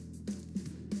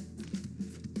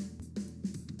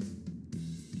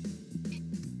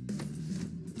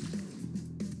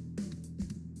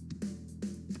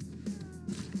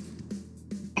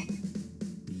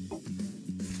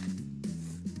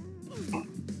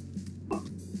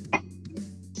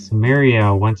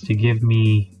 Samaria wants to give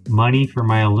me money for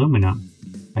my aluminum.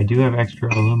 I do have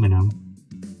extra aluminum.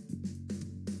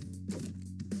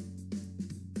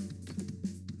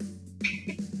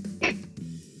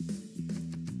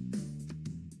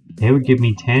 They would give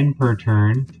me 10 per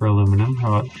turn for aluminum.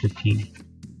 How about 15?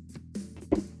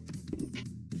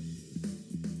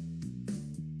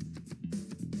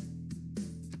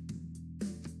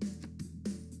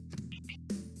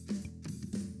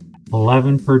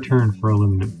 $11 per turn for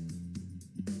aluminum.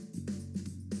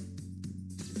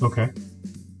 Okay.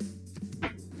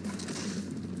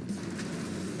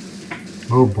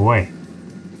 Oh boy.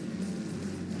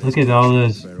 Look at all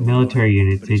those military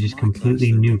units. They just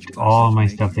completely nuked all of my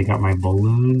stuff. They got my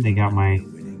balloon. They got my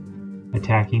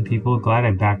attacking people. Glad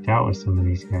I backed out with some of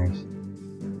these guys.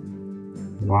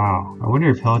 Wow. I wonder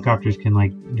if helicopters can,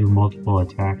 like, do multiple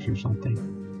attacks or something.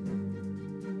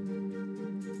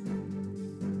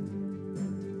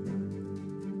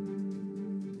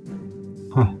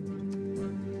 Huh.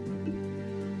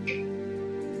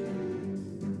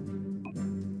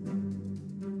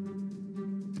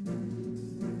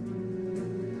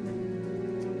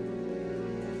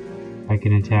 I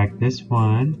can attack this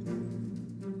one.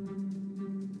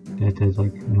 That does,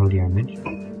 like, no damage.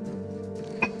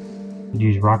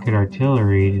 Use rocket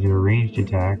artillery to do a ranged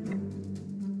attack.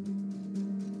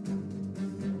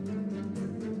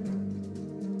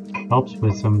 Helps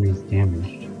with some of these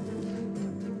damage.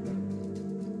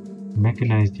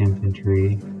 Mechanized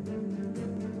infantry.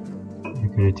 I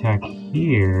could attack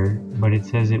here, but it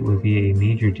says it would be a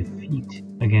major defeat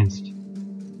against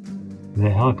the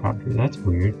helicopter. That's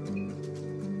weird.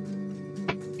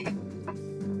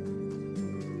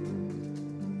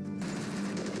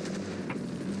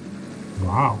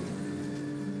 Wow.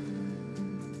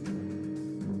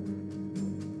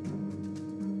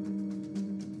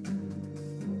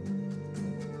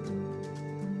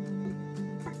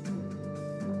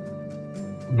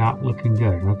 Not looking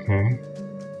good, okay.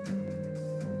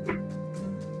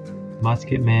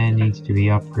 Musketman needs to be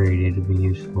upgraded to be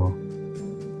useful.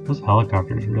 Those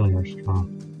helicopters really are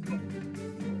strong.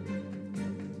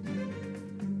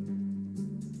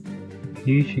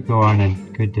 You should go on a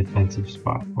good defensive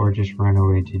spot, or just run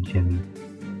away to Jimmy.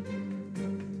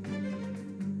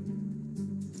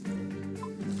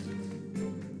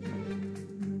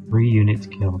 Three units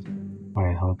killed by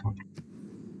a helicopter.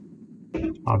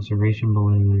 Observation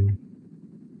balloon.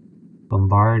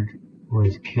 Bombard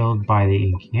was killed by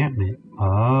the encampment.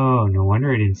 Oh, no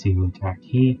wonder I didn't see who attacked.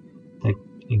 The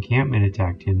encampment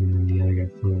attacked him, and then the other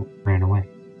guy ran away.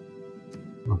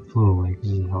 Or flew away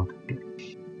because of the helicopter.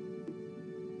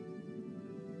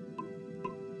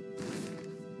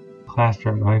 Class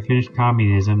drive. I finished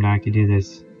communism. Now I could do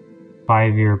this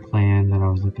 5-year plan that I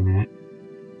was looking at.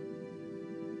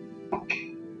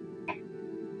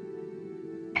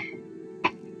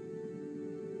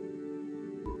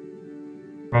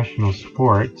 Professional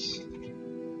sports.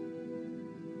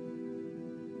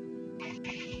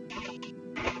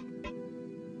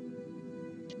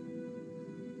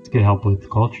 This could help with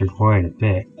culture quite a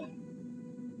bit.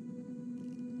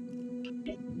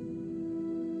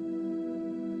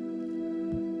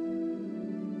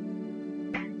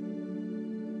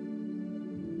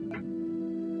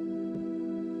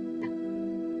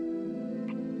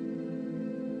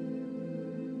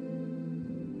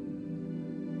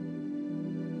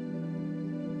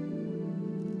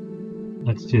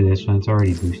 Let's do this one, it's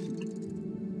already boosted.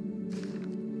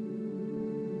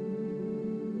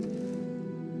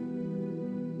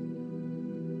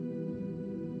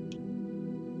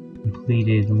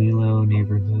 Completed Lilo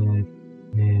neighborhood,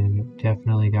 and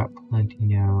definitely got plenty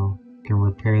now. Can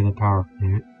repair the power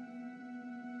plant.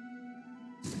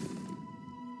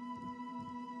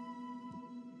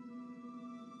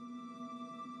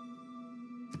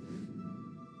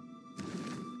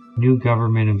 New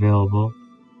government available.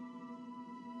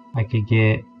 I could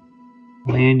get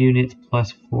land units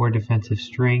plus 4 defensive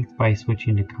strength by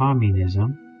switching to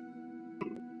communism.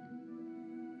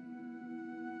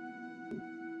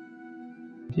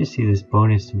 I just see this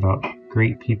bonus about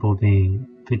great people being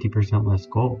 50% less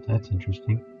gold. That's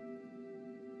interesting.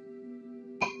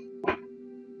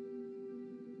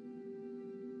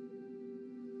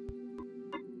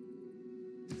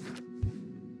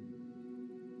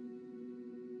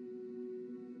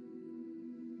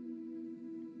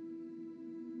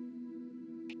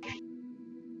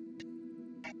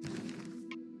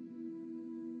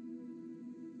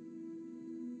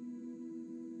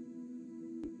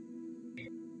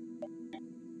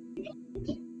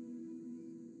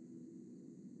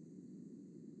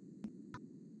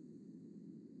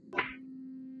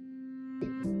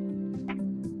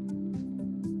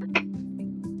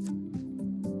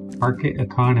 Market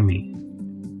economy.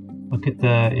 Look at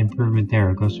the improvement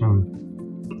there. It goes from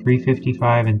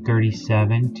 355 and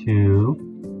 37 to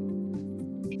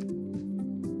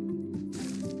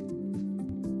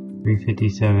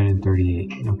 357 and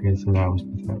 38. Okay, so that was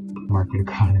pathetic. Market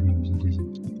economy was a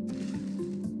disaster.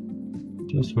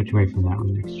 Just switch away from that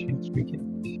one next chance we get.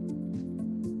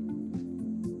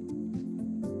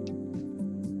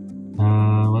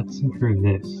 Let's improve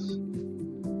this.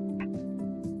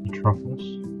 The truffles.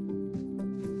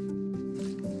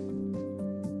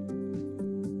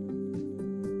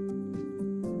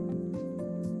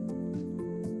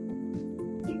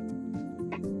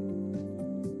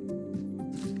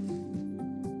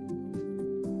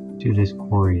 Do this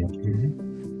quarry up here.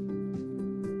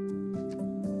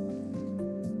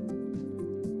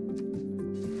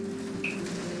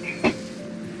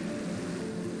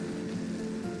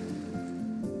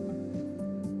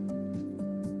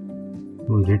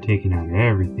 Ooh, they're taking out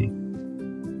everything.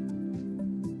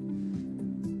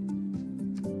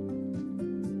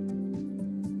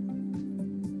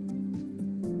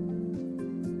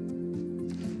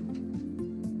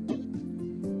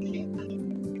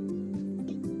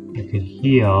 I could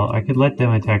heal. I could let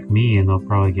them attack me and they'll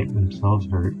probably get themselves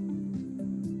hurt.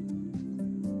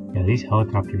 Yeah, these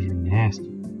helicopters are nasty.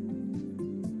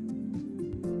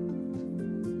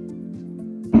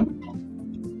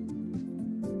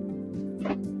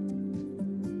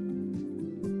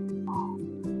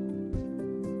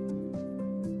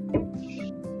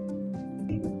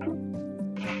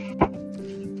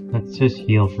 Let's just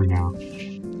heal for now.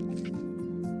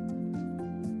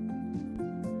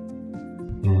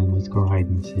 And let's go hide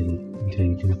in the city until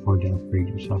you can afford to upgrade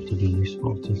yourself to be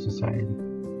useful to society.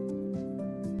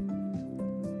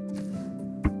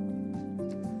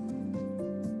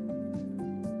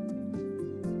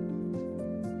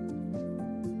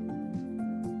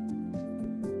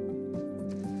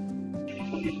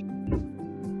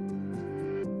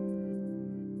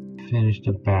 Finished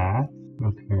a bath.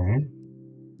 Okay.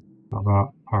 How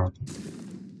about park?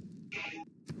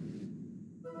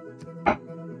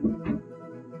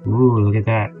 Ooh, look at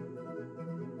that.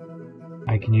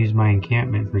 I can use my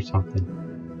encampment for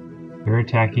something. They're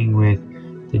attacking with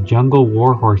the Jungle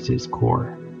Warhorses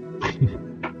Corps.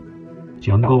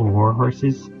 Jungle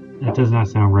Warhorses? That does not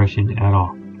sound Russian at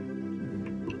all.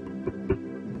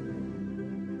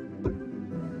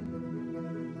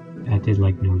 That did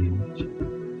like no damage.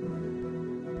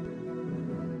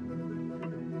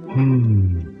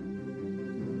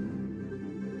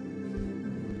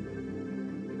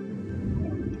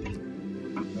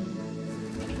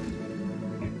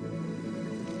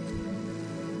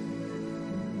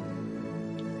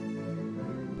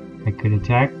 I could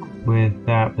attack with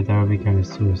that, but that would be kind of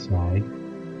suicide.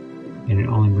 And it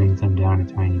only brings them down a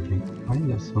tiny bit. Why is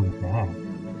that so bad?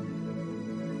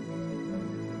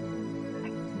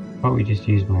 Why don't we just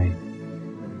use my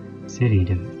city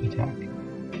to attack?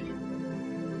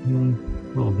 A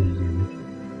little bit of damage.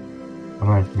 How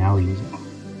about if now we use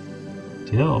it?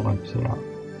 Still wipes it out.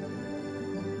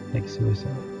 Like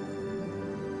suicide.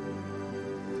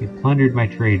 You plundered my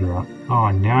trade route. Oh,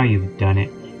 now you've done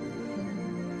it.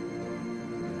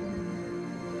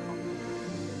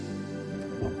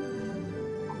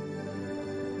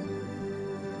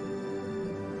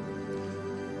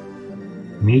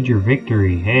 Major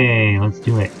victory. Hey, let's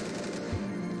do it.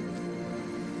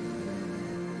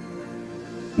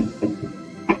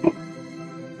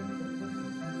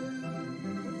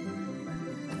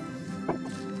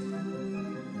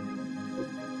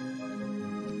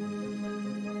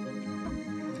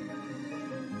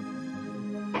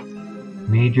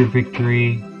 Major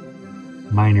victory,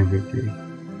 minor victory.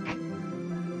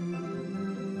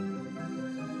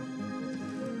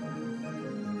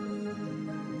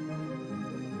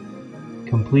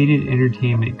 Completed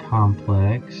entertainment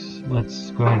complex.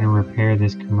 Let's go ahead and repair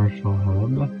this commercial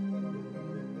hub.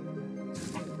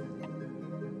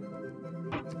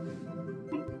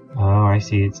 Oh, I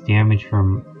see. It's damage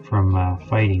from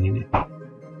fighting in it.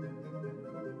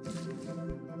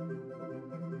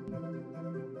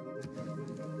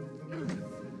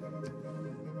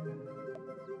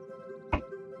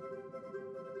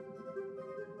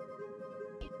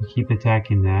 Keep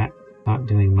attacking that, not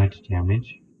doing much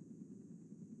damage.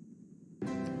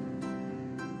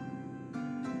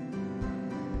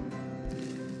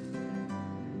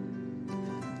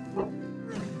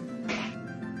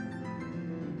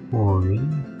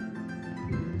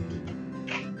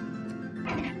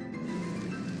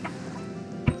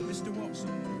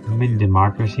 I'm in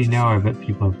democracy now. I bet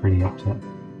people are pretty upset.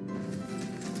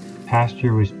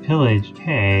 Pasture was pillaged.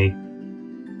 Hey.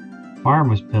 Farm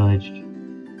was pillaged.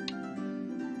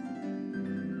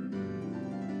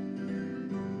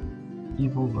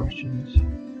 Evil Russians.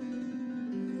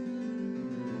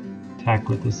 Attack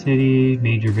with the city.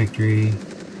 Major victory.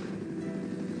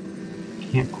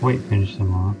 Can't quite finish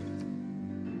them off.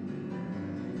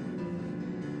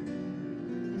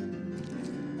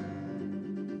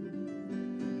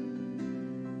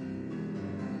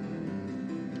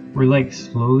 We're like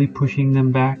slowly pushing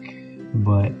them back,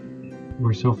 but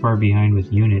we're so far behind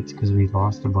with units because we've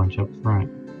lost a bunch up front.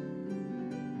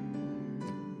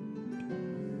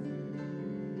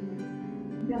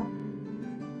 Yeah.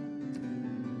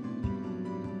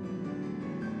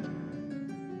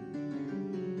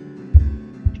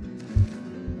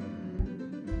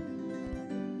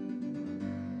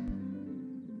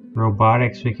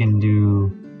 Robotics, we can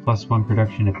do +1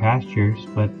 production to pastures,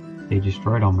 but they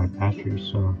destroyed all my pastures,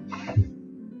 so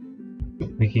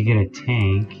we could get a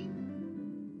tank.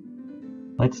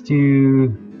 Let's see.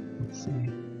 Let's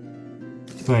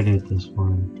go ahead and do this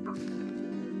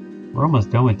one. We're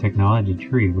almost done with technology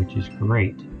tree, which is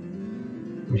great.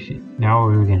 Now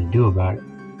what are we going to do about it?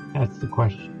 That's the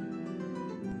question.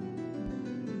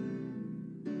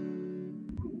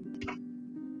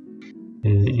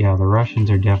 Yeah, the Russians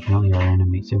are definitely our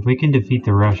enemies. If we can defeat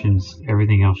the Russians,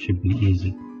 everything else should be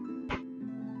easy.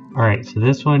 Alright, so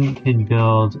this one can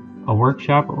build a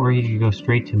workshop, or he can go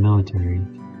straight to military.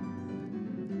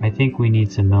 I think we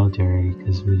need some military,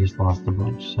 because we just lost a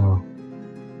bunch, so...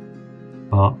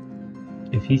 Well,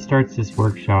 if he starts this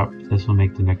workshop, this will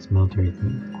make the next military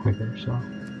thing quicker, so...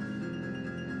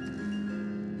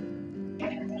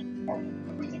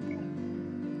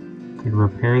 Could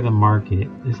repair the market.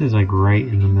 This is like right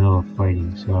in the middle of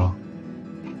fighting, so...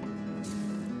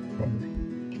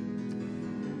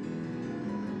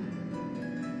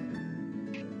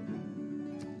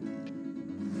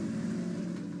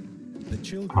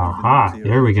 Aha!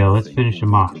 There we go, let's finish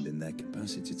them off.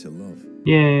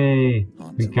 Yay!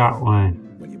 We got one.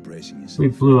 We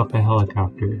blew up a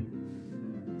helicopter.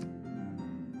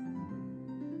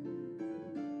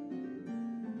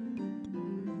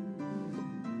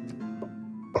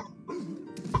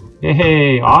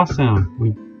 Hey, awesome!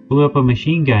 We blew up a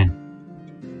machine gun.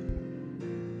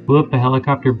 Blew up a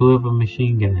helicopter, blew up a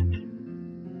machine gun.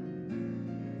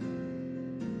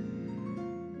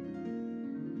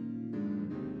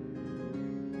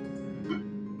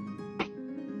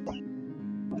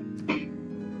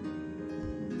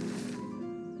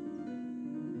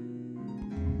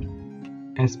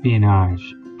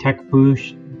 Espionage. Tech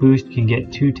boost can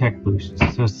get 2 tech boosts.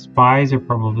 So spies are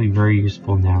probably very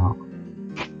useful now.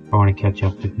 I want to catch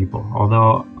up to people.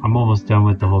 Although I'm almost done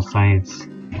with the whole science.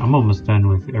 I'm almost done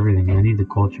with everything. I need the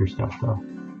culture stuff though.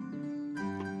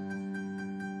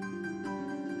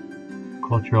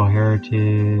 Cultural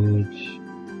heritage.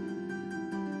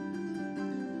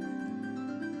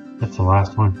 That's the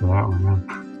last one for that one, huh?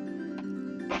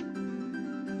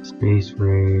 Space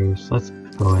race. Let's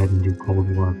go ahead and do Cold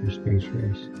War for space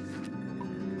race.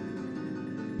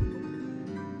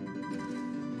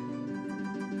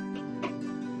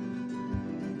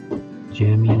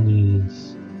 Jammy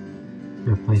needs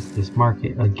to replace this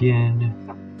market again.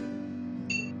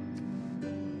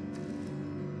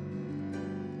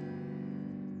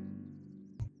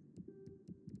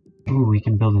 Ooh, we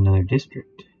can build another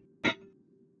district.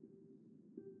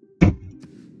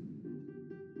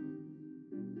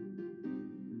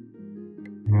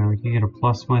 Now we can get a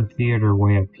 +1 theater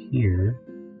way up here.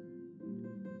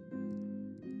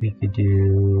 We could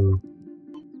do...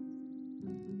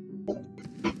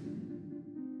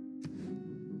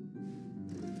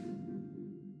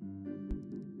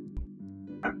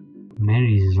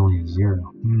 Amenities is only a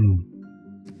 0.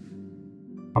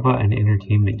 How about an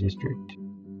entertainment district?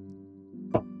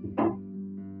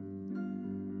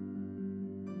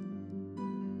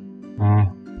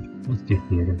 Let's do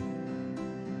theater.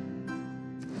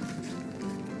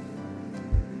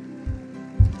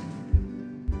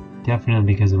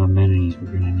 Definitely because of amenities, we're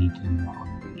going to need to do that one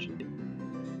eventually.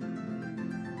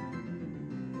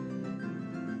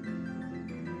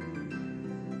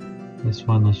 This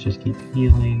one, let's just keep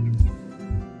healing.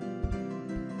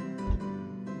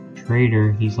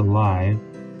 Trader, he's alive.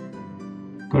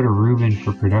 Go to Ruben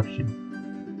for production.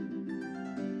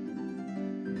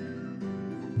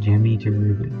 Jemmy to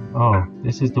Ruben. Oh,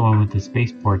 this is the one with the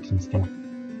spaceports and stuff.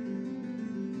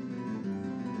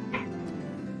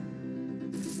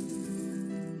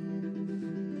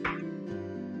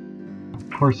 Of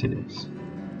course it is.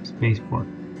 Spaceport.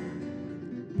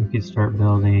 We could start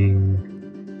building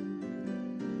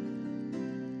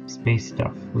space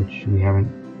stuff, which we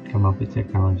haven't come up with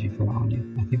technology for that one yet.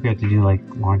 I think we have to do like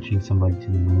launching somebody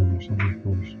to the moon or something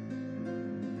first.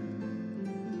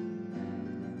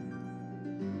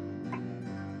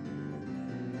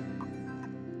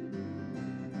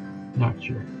 Not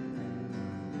sure.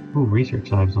 Ooh,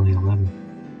 research lab's only 11.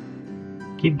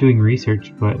 Keep doing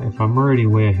research, but if I'm already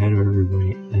way ahead of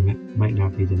everybody, then it might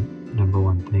not be the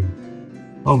 #1 thing.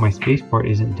 Oh, my spaceport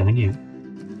isn't done yet.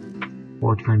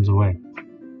 4 turns away.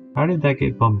 How did that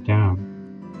get bumped down?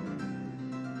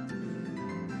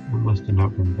 I must have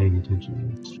not been paying attention to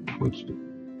it. Switched it.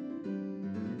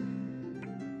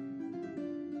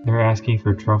 They're asking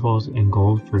for truffles and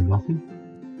gold for nothing?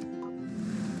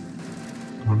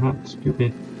 I'm not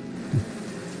stupid.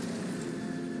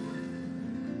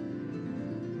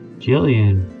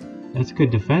 Jillian, that's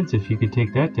good defense if you could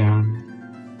take that down.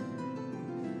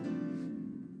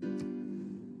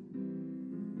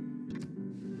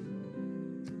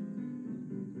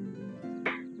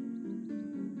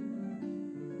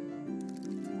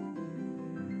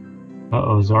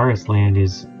 Uh-oh, Zaris land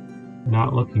is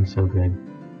not looking so good.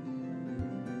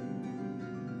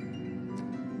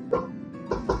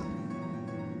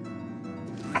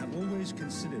 I have always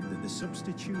considered that the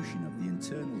substitution of the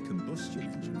internal combustion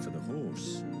engine for the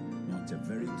horse marked a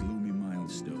very gloomy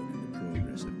milestone in the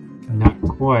progress of mankind. Not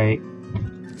quite.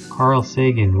 Carl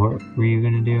Sagan, what were you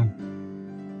gonna do?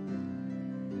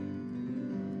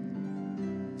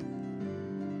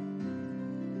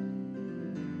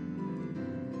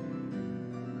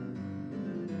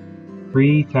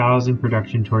 $3,000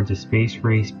 production towards a space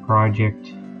race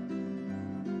project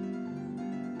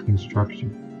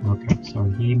construction. Okay, so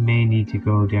he may need to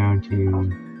go down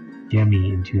to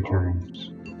Demi in 2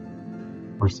 turns.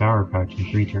 Or Sour Pouch in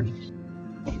 3 turns.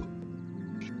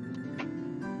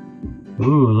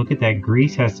 Ooh, look at that.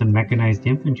 Greece has some mechanized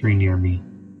infantry near me.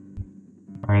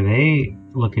 Are they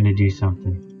looking to do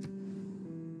something?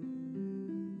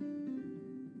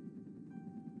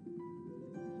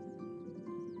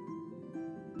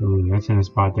 Ooh, that's in a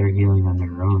spot they're healing on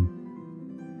their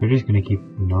own. They're just gonna keep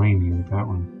annoying me with that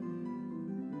one.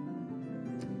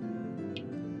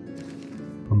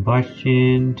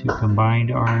 Combustion to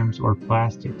combined arms or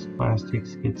plastics.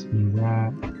 Plastics gets me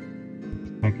that.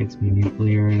 That gets me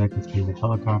nuclear. That gets me the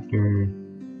helicopter.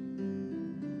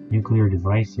 Nuclear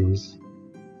devices.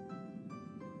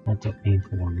 That's a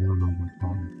painful one. I don't know about that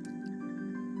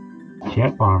one.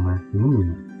 Jet bomber.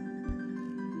 Ooh.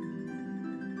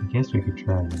 I guess we could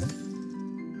try that.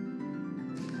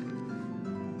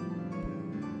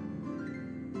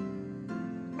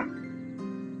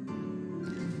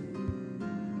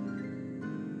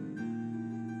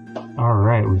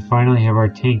 Alright, we finally have our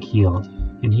tank healed.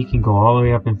 And he can go all the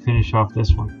way up and finish off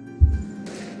this one.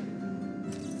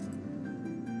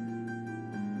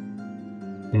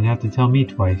 Didn't have to tell me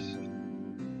twice.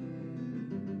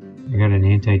 I got an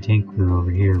anti-tank crew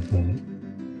over here, but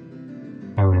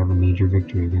I would have a major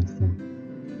victory against them.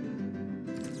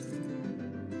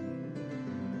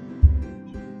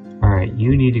 Alright,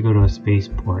 you need to go to a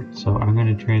spaceport, so I'm going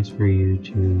to transfer you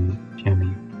to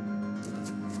Jemmy.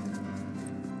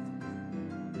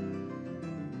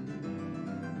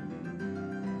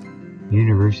 The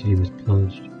university was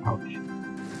pillaged. Ouch.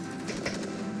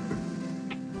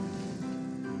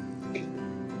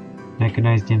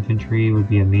 Mechanized infantry would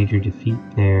be a major defeat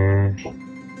there.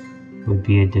 Would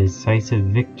be a decisive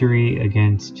victory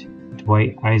against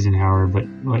Dwight Eisenhower, but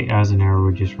Dwight Eisenhower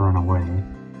would just run away.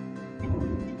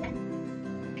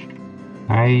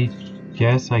 I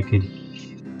guess I could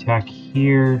attack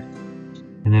here,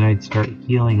 and then I'd start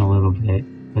healing a little bit,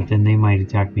 but then they might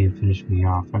attack me and finish me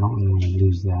off. I don't really want to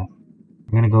lose that.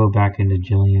 I'm going to go back into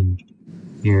Jillian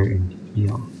here and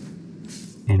heal.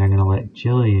 And I'm going to let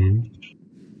Jillian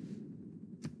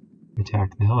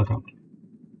attack the helicopter.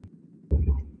 A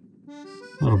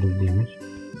little bit of damage.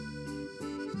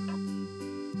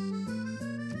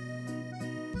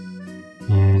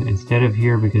 And instead of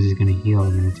here, because he's going to heal,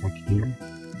 I'm going to attack here.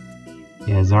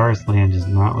 Yeah, Zaris land is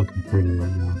not looking pretty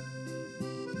right now.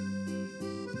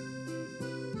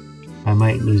 I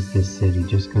might lose this city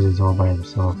just because it's all by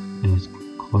himself and it's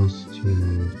close to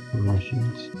the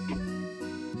Russians.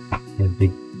 They have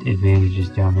big advantages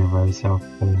down there by the South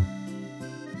Pole.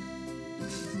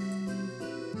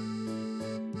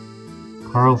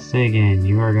 Carl Sagan,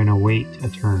 you are going to wait a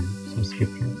turn, so skip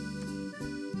turn.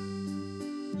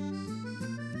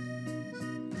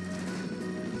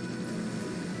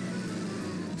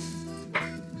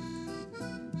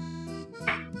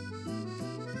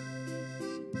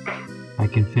 I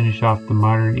can finish off the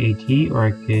modern AT, or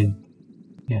I could...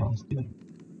 Yeah, let's do it.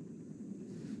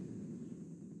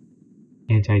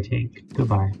 Anti-tank.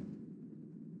 Goodbye.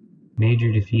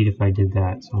 Major defeat if I did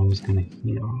that, so I'm just gonna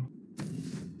heal.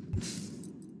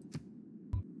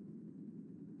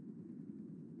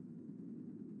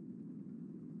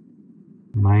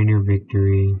 Minor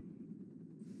victory.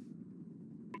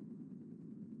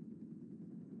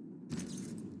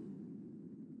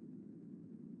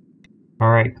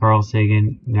 Alright, Carl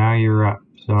Sagan, now you're up.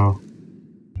 So,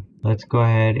 let's go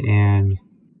ahead and...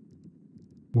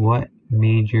 What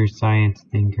major science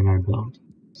thing can I build?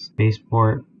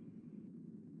 Spaceport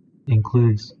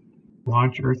includes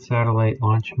launch Earth satellite,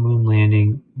 launch moon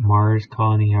landing, Mars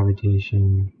colony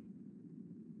habitation.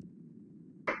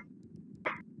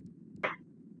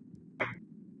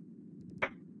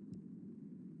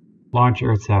 Launch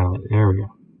Earth satellite, there we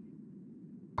go.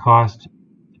 Cost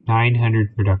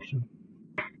 900 production.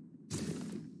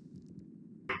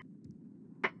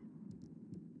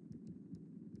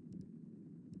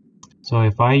 So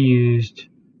if I used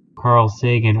Carl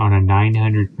Sagan on a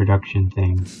 900 production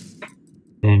thing,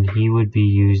 then he would be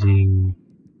using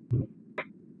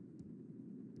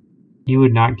he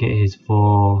would not get his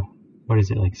full, what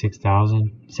is it, like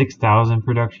 6,000? 6,000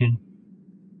 production.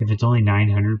 If it's only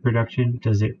 900 production,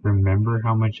 does it remember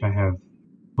how much I have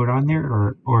put on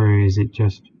there, or is it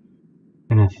just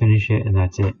gonna finish it and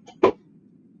that's it?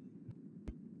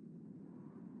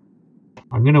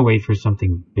 I'm gonna wait for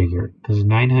something bigger, because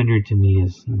 900 to me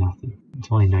is nothing.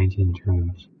 It's only 19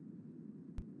 turns.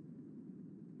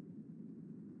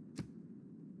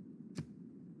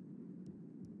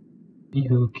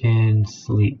 You can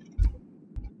sleep.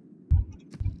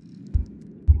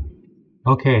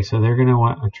 Okay, so they're gonna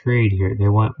want a trade here. They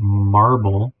want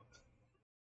marble,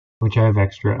 which I have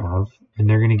extra of, and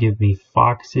they're gonna give me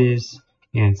foxes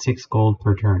and 6 gold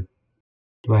per turn.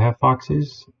 Do I have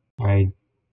foxes? I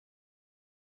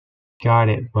got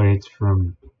it, but it's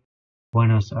from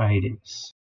Buenos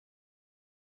Aires.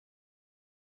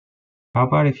 How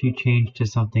about if you change to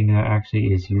something that actually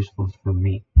is useful for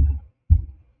me?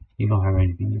 You don't have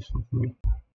anything useful for me.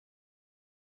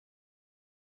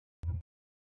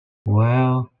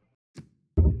 Well,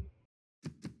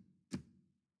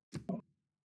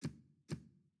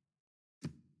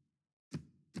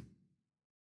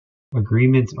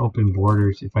 agreements open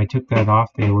borders. If I took that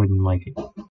off, they wouldn't like it.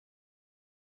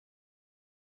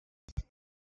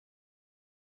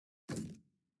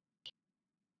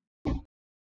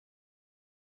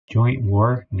 Joint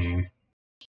war? Nah.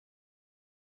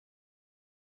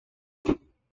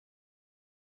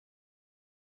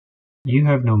 You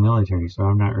have no military, so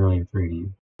I'm not really afraid of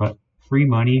you. But free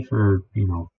money for,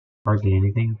 hardly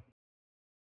anything?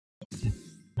 I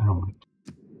don't mind.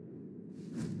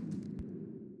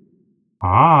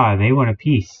 Ah, they want a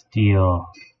peace deal.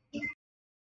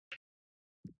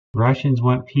 Russians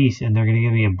want peace, and they're going to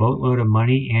give me a boatload of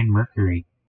money and mercury.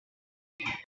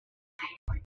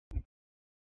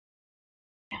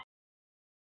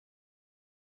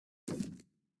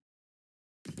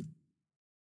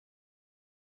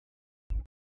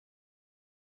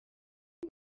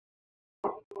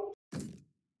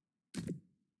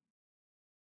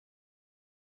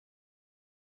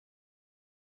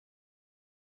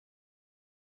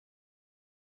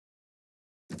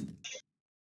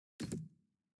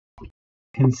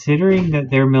 Considering that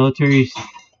their military is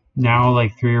now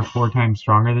like 3 or 4 times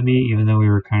stronger than me, even though we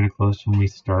were kind of close when we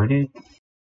started,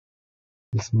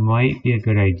 this might be a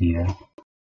good idea.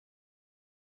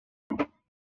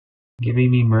 Giving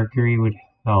me mercury would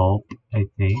help, I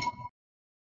think.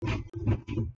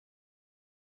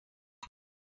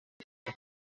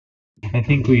 I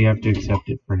think we have to accept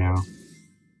it for now.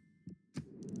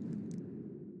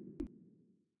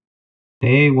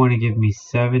 They want to give me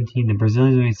 17. The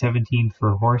Brazilians want me 17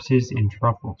 for horses and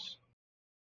truffles.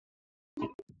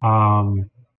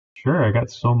 Sure, I got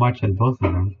so much at both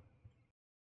of them.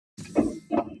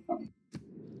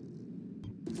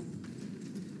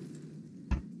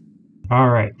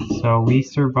 Alright, so we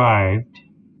survived.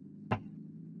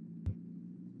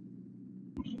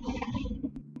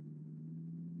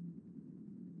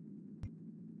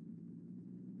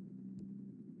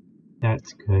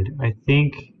 That's good. I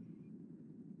think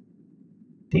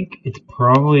it's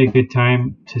probably a good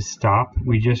time to stop.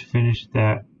 We just finished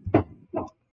that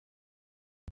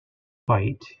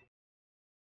fight.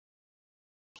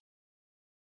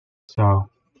 So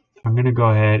I'm going to go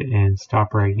ahead and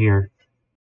stop right here.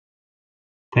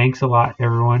 Thanks a lot,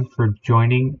 everyone, for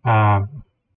joining.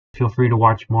 Feel free to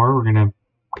watch more. We're going to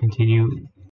continue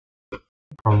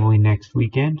probably next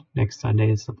weekend. Next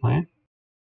Sunday is the plan.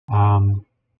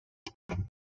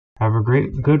 Have a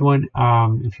good one.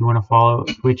 If you want to follow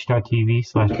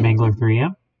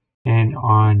twitch.tv/mangler3m, and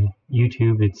on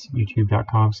YouTube it's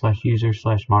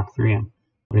youtube.com/user/mach3m.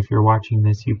 But if you're watching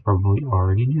this, you probably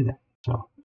already knew that. So,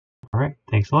 alright,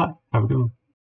 thanks a lot. Have a good one.